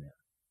Ishmael.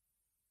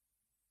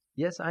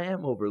 Yes, I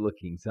am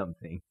overlooking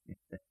something.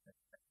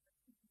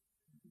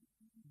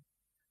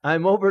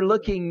 I'm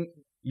overlooking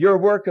your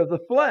work of the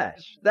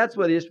flesh. That's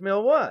what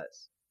Ishmael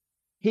was.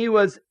 He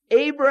was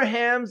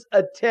Abraham's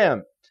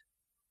attempt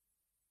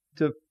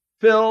to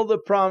fulfill the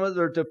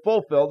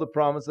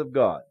promise of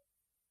God.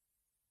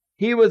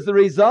 He was the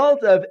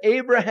result of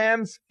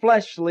Abraham's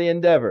fleshly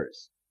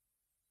endeavors.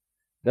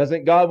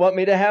 Doesn't God want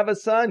me to have a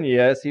son?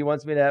 Yes, He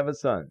wants me to have a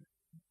son.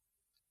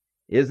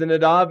 Isn't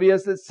it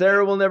obvious that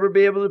Sarah will never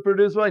be able to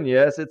produce one?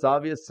 Yes, it's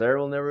obvious Sarah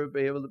will never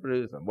be able to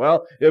produce one.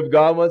 Well, if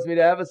God wants me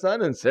to have a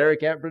son and Sarah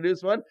can't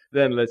produce one,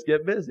 then let's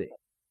get busy.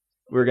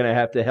 We're going to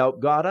have to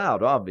help God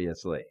out,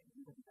 obviously.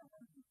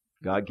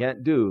 God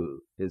can't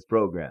do his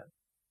program.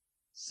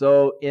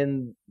 So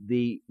in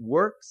the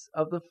works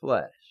of the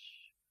flesh,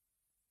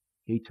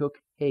 he took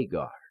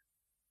Hagar,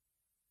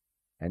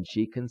 and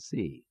she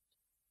conceived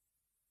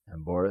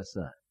and bore a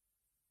son.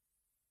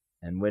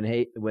 And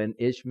when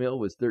Ishmael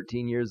was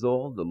 13 years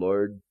old, the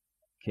Lord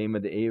came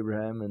unto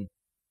Abraham and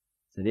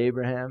said,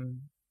 Abraham,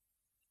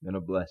 I'm going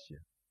to bless you.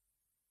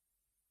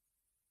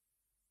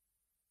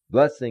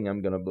 Blessing,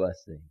 I'm going to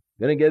bless thee.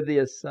 I'm going to give thee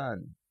a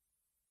son.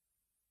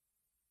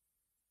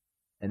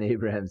 And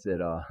Abraham said,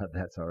 oh,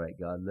 that's all right,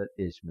 God. Let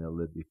Ishmael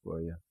live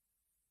before you.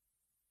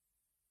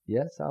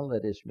 Yes, I'll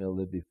let Ishmael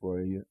live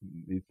before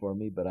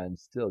me, but I'm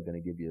still going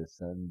to give you a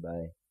son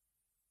by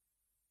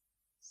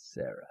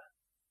Sarah.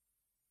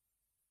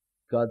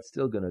 God's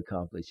still going to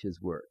accomplish his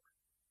work.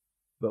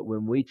 But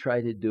when we try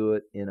to do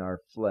it in our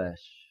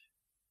flesh,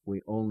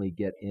 we only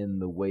get in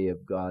the way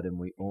of God and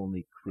we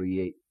only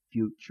create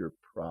future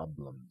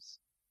problems.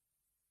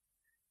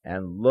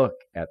 And look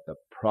at the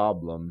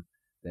problem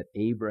that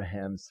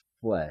Abraham's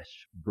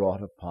flesh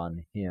brought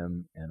upon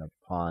him and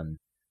upon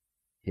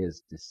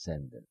his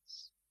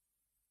descendants.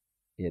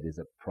 It is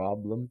a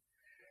problem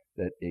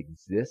that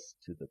exists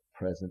to the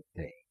present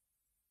day.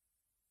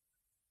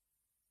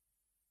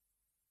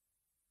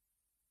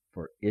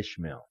 For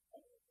Ishmael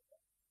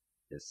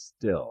is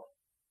still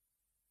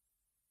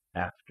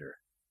after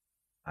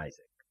Isaac.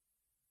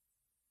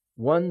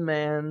 One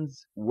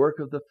man's work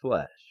of the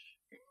flesh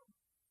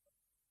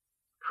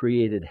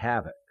created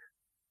havoc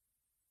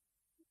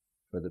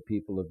for the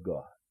people of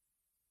God.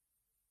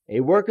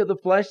 A work of the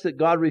flesh that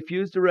God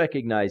refused to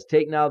recognize.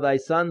 Take now thy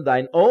son,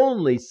 thine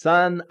only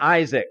son,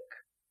 Isaac.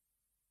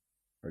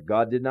 For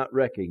God did not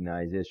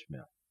recognize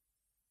Ishmael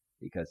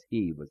because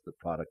he was the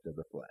product of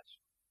the flesh.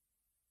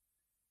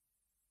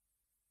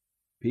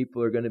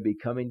 People are going to be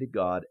coming to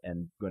God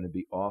and going to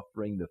be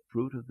offering the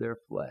fruit of their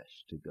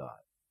flesh to God.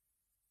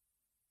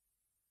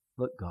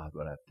 Look, God,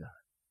 what I've done.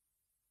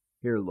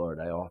 Here, Lord,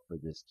 I offer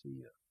this to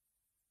you.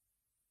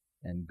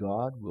 And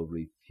God will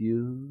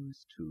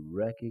refuse to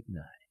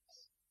recognize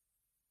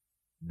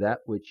that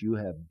which you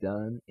have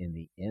done in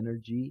the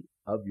energy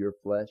of your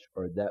flesh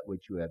or that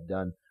which you have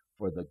done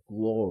for the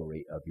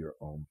glory of your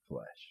own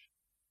flesh.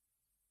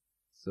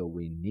 So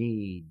we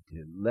need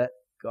to let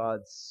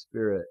God's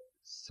Spirit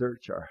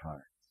search our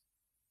hearts.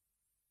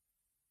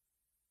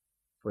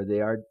 For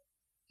they are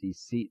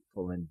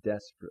deceitful and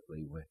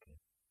desperately wicked.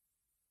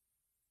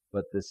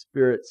 But the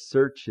Spirit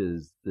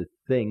searches the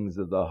things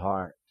of the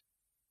heart.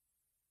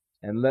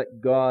 And let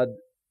God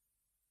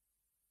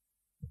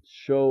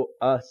show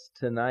us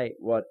tonight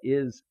what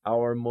is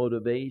our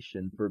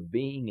motivation for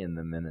being in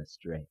the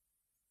ministry.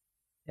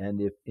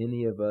 And if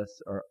any of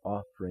us are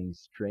offering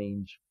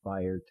strange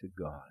fire to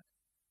God,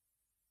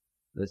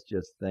 let's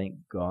just thank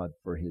God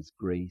for his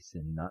grace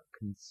in not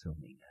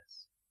consuming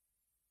us.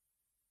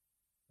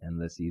 And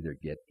let's either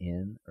get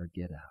in or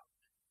get out.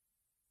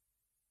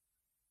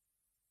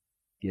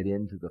 Get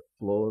into the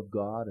flow of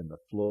God and the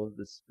flow of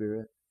the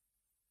Spirit,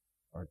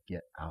 or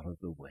get out of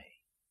the way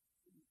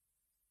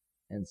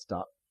and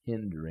stop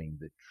hindering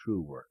the true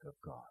work of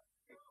God.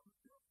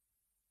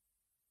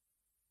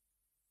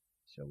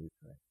 Shall we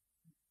pray?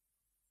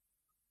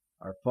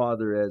 Our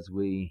Father, as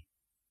we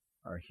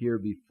are here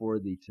before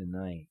thee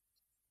tonight,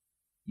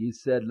 you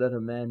said, let a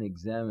man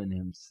examine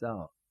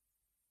himself,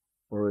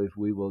 for if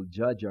we will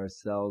judge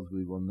ourselves,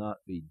 we will not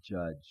be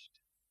judged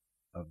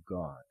of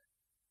God.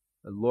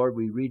 But Lord,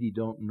 we really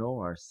don't know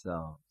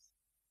ourselves.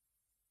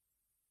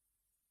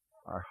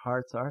 Our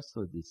hearts are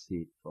so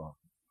deceitful.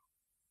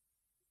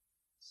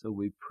 So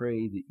we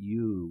pray that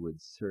you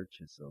would search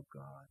us, O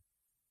God,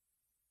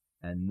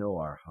 and know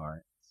our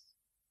hearts.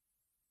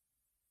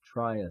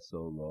 Try us,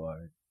 O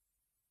Lord.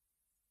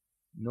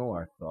 Know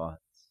our thoughts.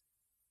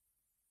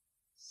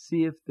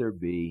 See if there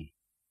be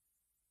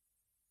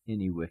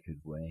any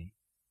wicked way.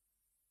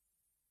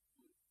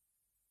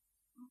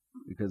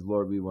 Because,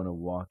 Lord, we want to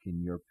walk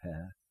in your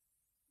path.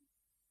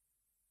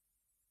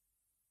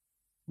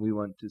 We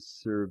want to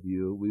serve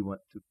you. We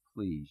want to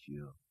please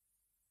you.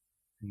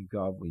 And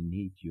God, we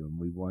need you and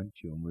we want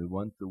you and we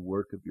want the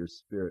work of your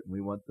Spirit and we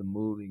want the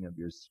moving of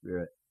your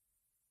Spirit.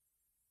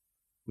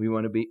 We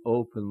want to be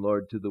open,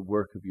 Lord, to the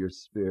work of your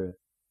Spirit.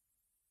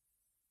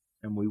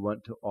 And we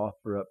want to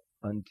offer up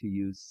unto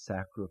you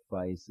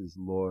sacrifices,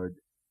 Lord,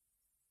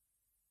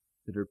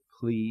 that are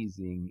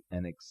pleasing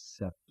and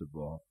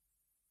acceptable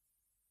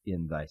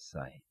in thy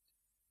sight.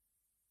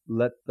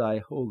 Let thy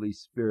Holy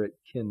Spirit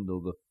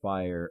kindle the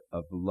fire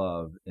of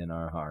love in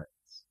our hearts.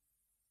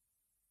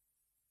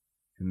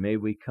 And may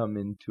we come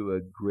into a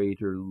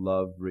greater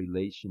love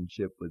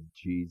relationship with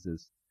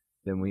Jesus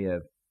than we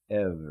have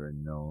ever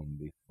known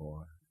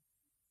before.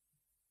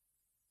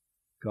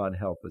 God,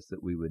 help us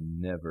that we would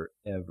never,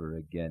 ever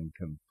again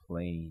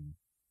complain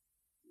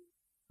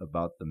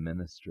about the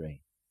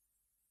ministry.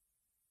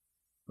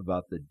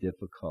 about the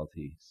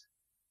difficulties,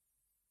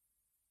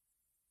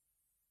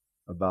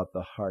 about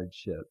the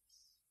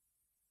hardships,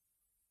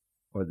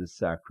 or the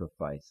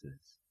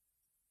sacrifices.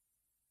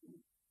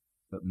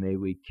 But may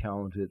we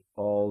count it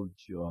all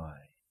joy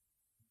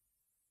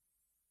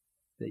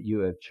that you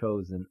have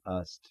chosen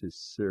us to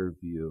serve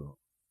you.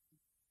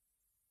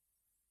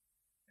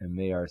 And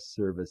may our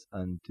service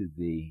unto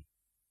thee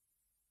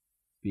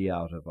be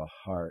out of a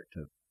heart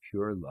of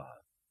pure love,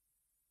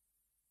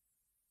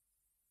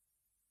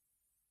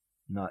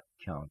 not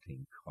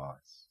counting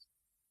cost.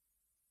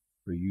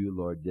 For you,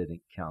 Lord,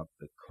 didn't count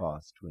the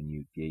cost when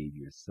you gave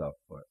yourself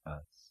for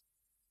us,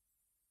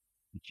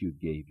 but you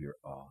gave your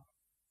all.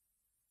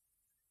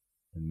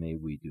 And may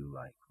we do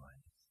likewise.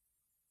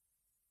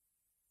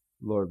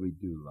 Lord, we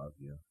do love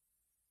you.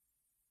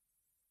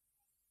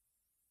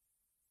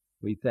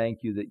 We thank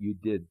you that you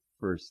did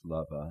first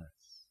love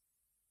us.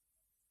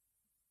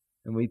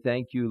 And we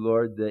thank you,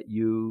 Lord, that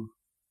you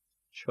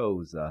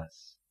chose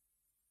us,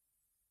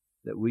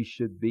 that we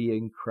should be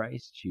in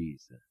Christ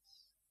Jesus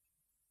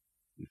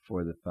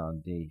before the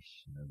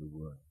foundation of the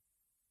world.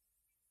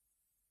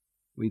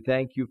 We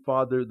thank you,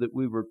 Father, that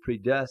we were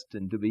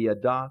predestined to be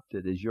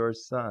adopted as your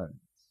sons,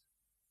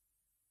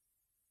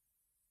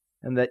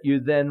 and that you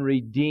then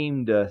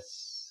redeemed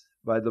us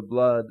by the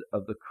blood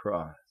of the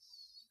cross.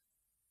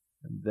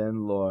 And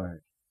then,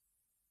 Lord,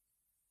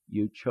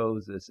 you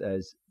chose us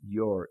as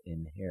your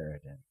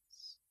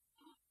inheritance,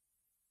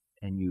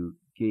 and you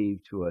gave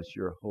to us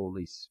your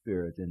Holy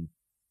Spirit and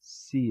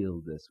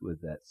sealed us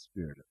with that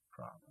Spirit of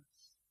promise.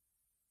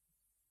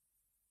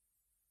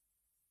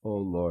 O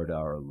Lord,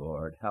 our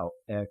Lord, how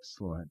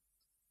excellent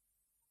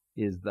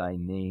is thy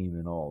name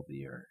in all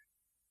the earth,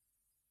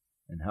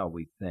 and how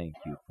we thank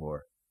you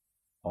for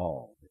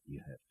all that you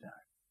have done.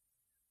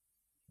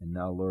 And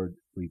now, Lord,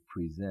 we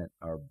present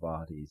our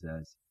bodies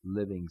as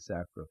living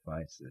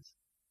sacrifices,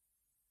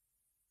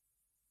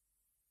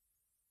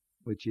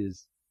 which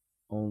is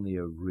only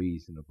a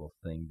reasonable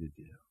thing to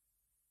do.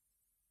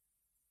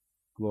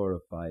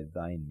 Glorify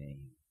thy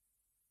name.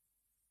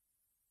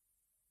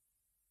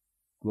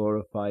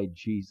 Glorify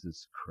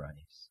Jesus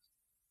Christ.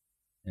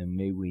 And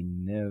may we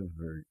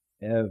never,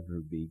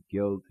 ever be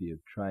guilty of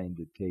trying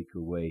to take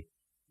away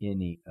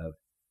any of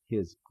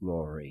his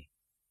glory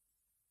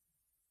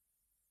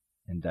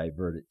and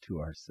divert it to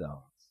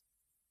ourselves.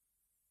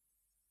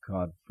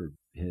 God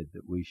forbid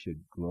that we should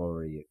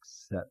glory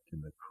except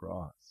in the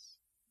cross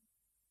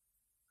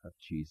of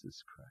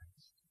Jesus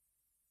Christ.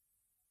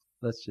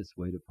 Let's just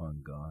wait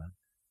upon God.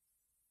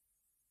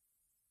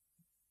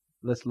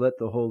 Let's let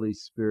the Holy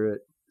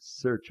Spirit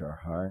search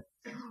our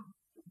hearts,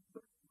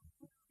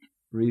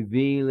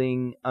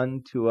 revealing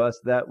unto us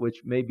that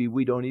which maybe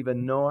we don't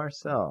even know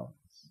ourselves.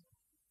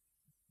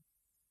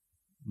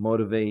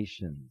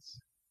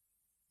 Motivations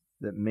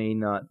that may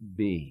not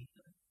be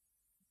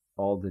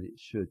all that it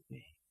should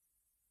be.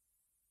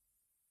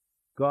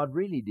 God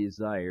really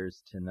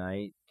desires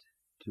tonight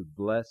to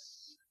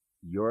bless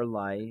your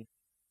life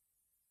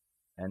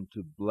and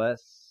to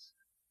bless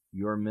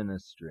your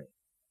ministry.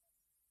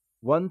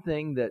 One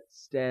thing that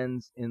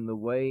stands in the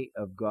way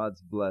of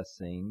God's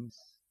blessings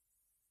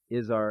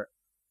is our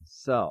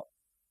self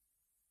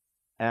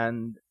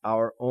and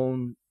our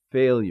own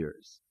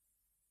failures.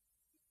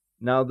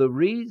 Now, the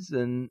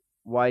reason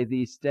why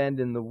these stand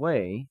in the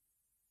way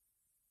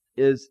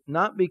is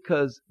not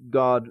because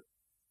God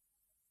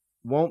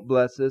won't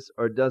bless us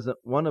or doesn't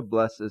want to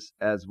bless us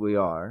as we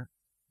are,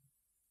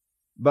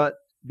 but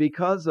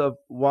because of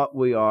what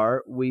we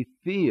are, we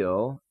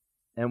feel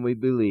and we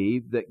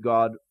believe that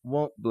God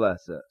won't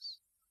bless us.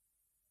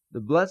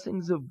 The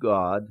blessings of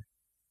God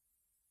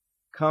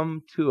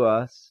come to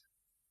us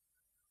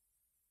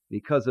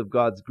because of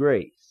God's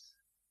grace,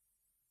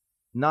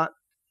 not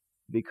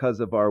because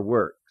of our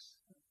works.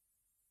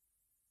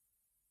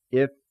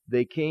 If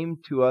they came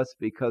to us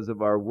because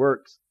of our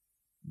works,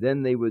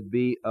 then they would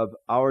be of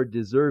our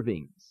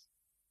deservings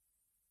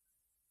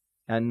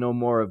and no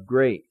more of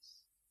grace.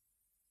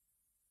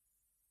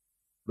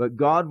 But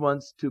God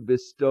wants to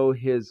bestow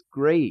his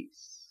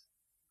grace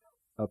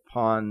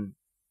upon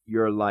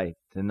your life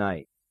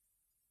tonight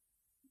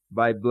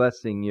by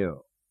blessing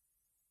you.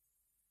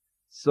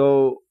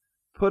 So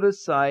put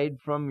aside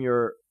from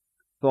your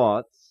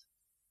thoughts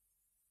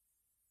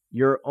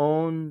your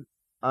own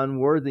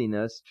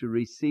unworthiness to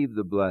receive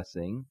the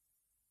blessing,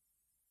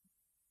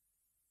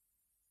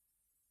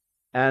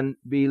 and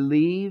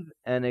believe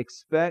and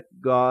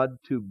expect God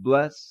to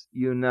bless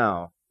you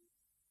now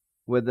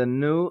with a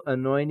new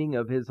anointing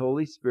of his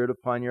Holy Spirit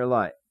upon your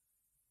life.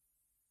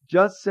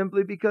 Just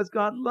simply because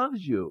God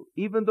loves you,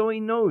 even though he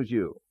knows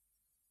you,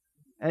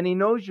 and he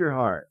knows your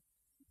heart.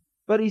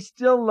 But he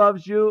still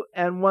loves you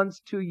and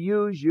wants to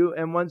use you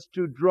and wants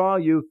to draw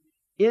you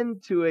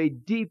into a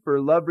deeper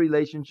love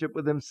relationship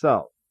with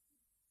himself.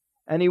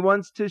 And he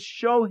wants to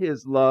show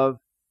his love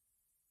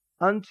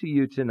unto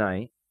you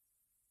tonight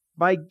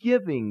by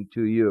giving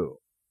to you,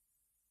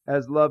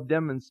 as love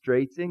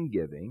demonstrates in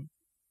giving.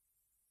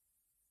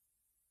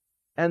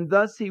 And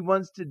thus he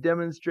wants to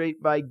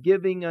demonstrate by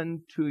giving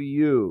unto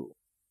you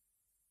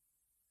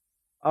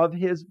of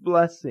His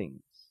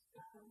blessings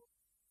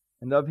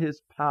and of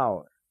His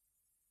power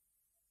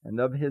and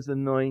of His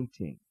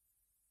anointing.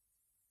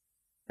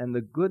 And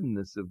the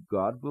goodness of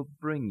God will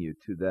bring you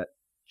to that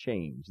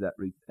change, that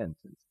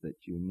repentance that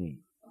you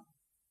need.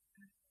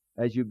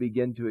 As you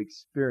begin to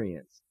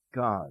experience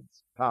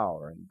God's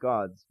power and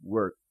God's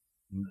work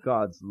and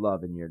God's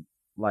love in your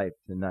life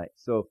tonight.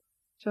 So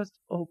just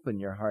open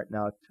your heart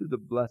now to the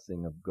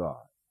blessing of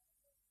God.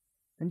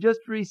 And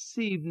just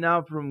receive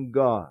now from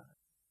God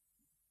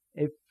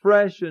a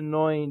fresh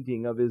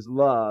anointing of His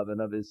love and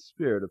of His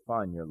Spirit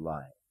upon your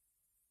life.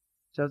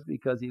 Just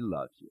because He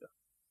loves you.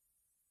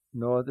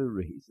 No other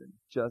reason.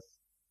 Just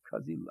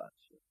because He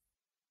loves you.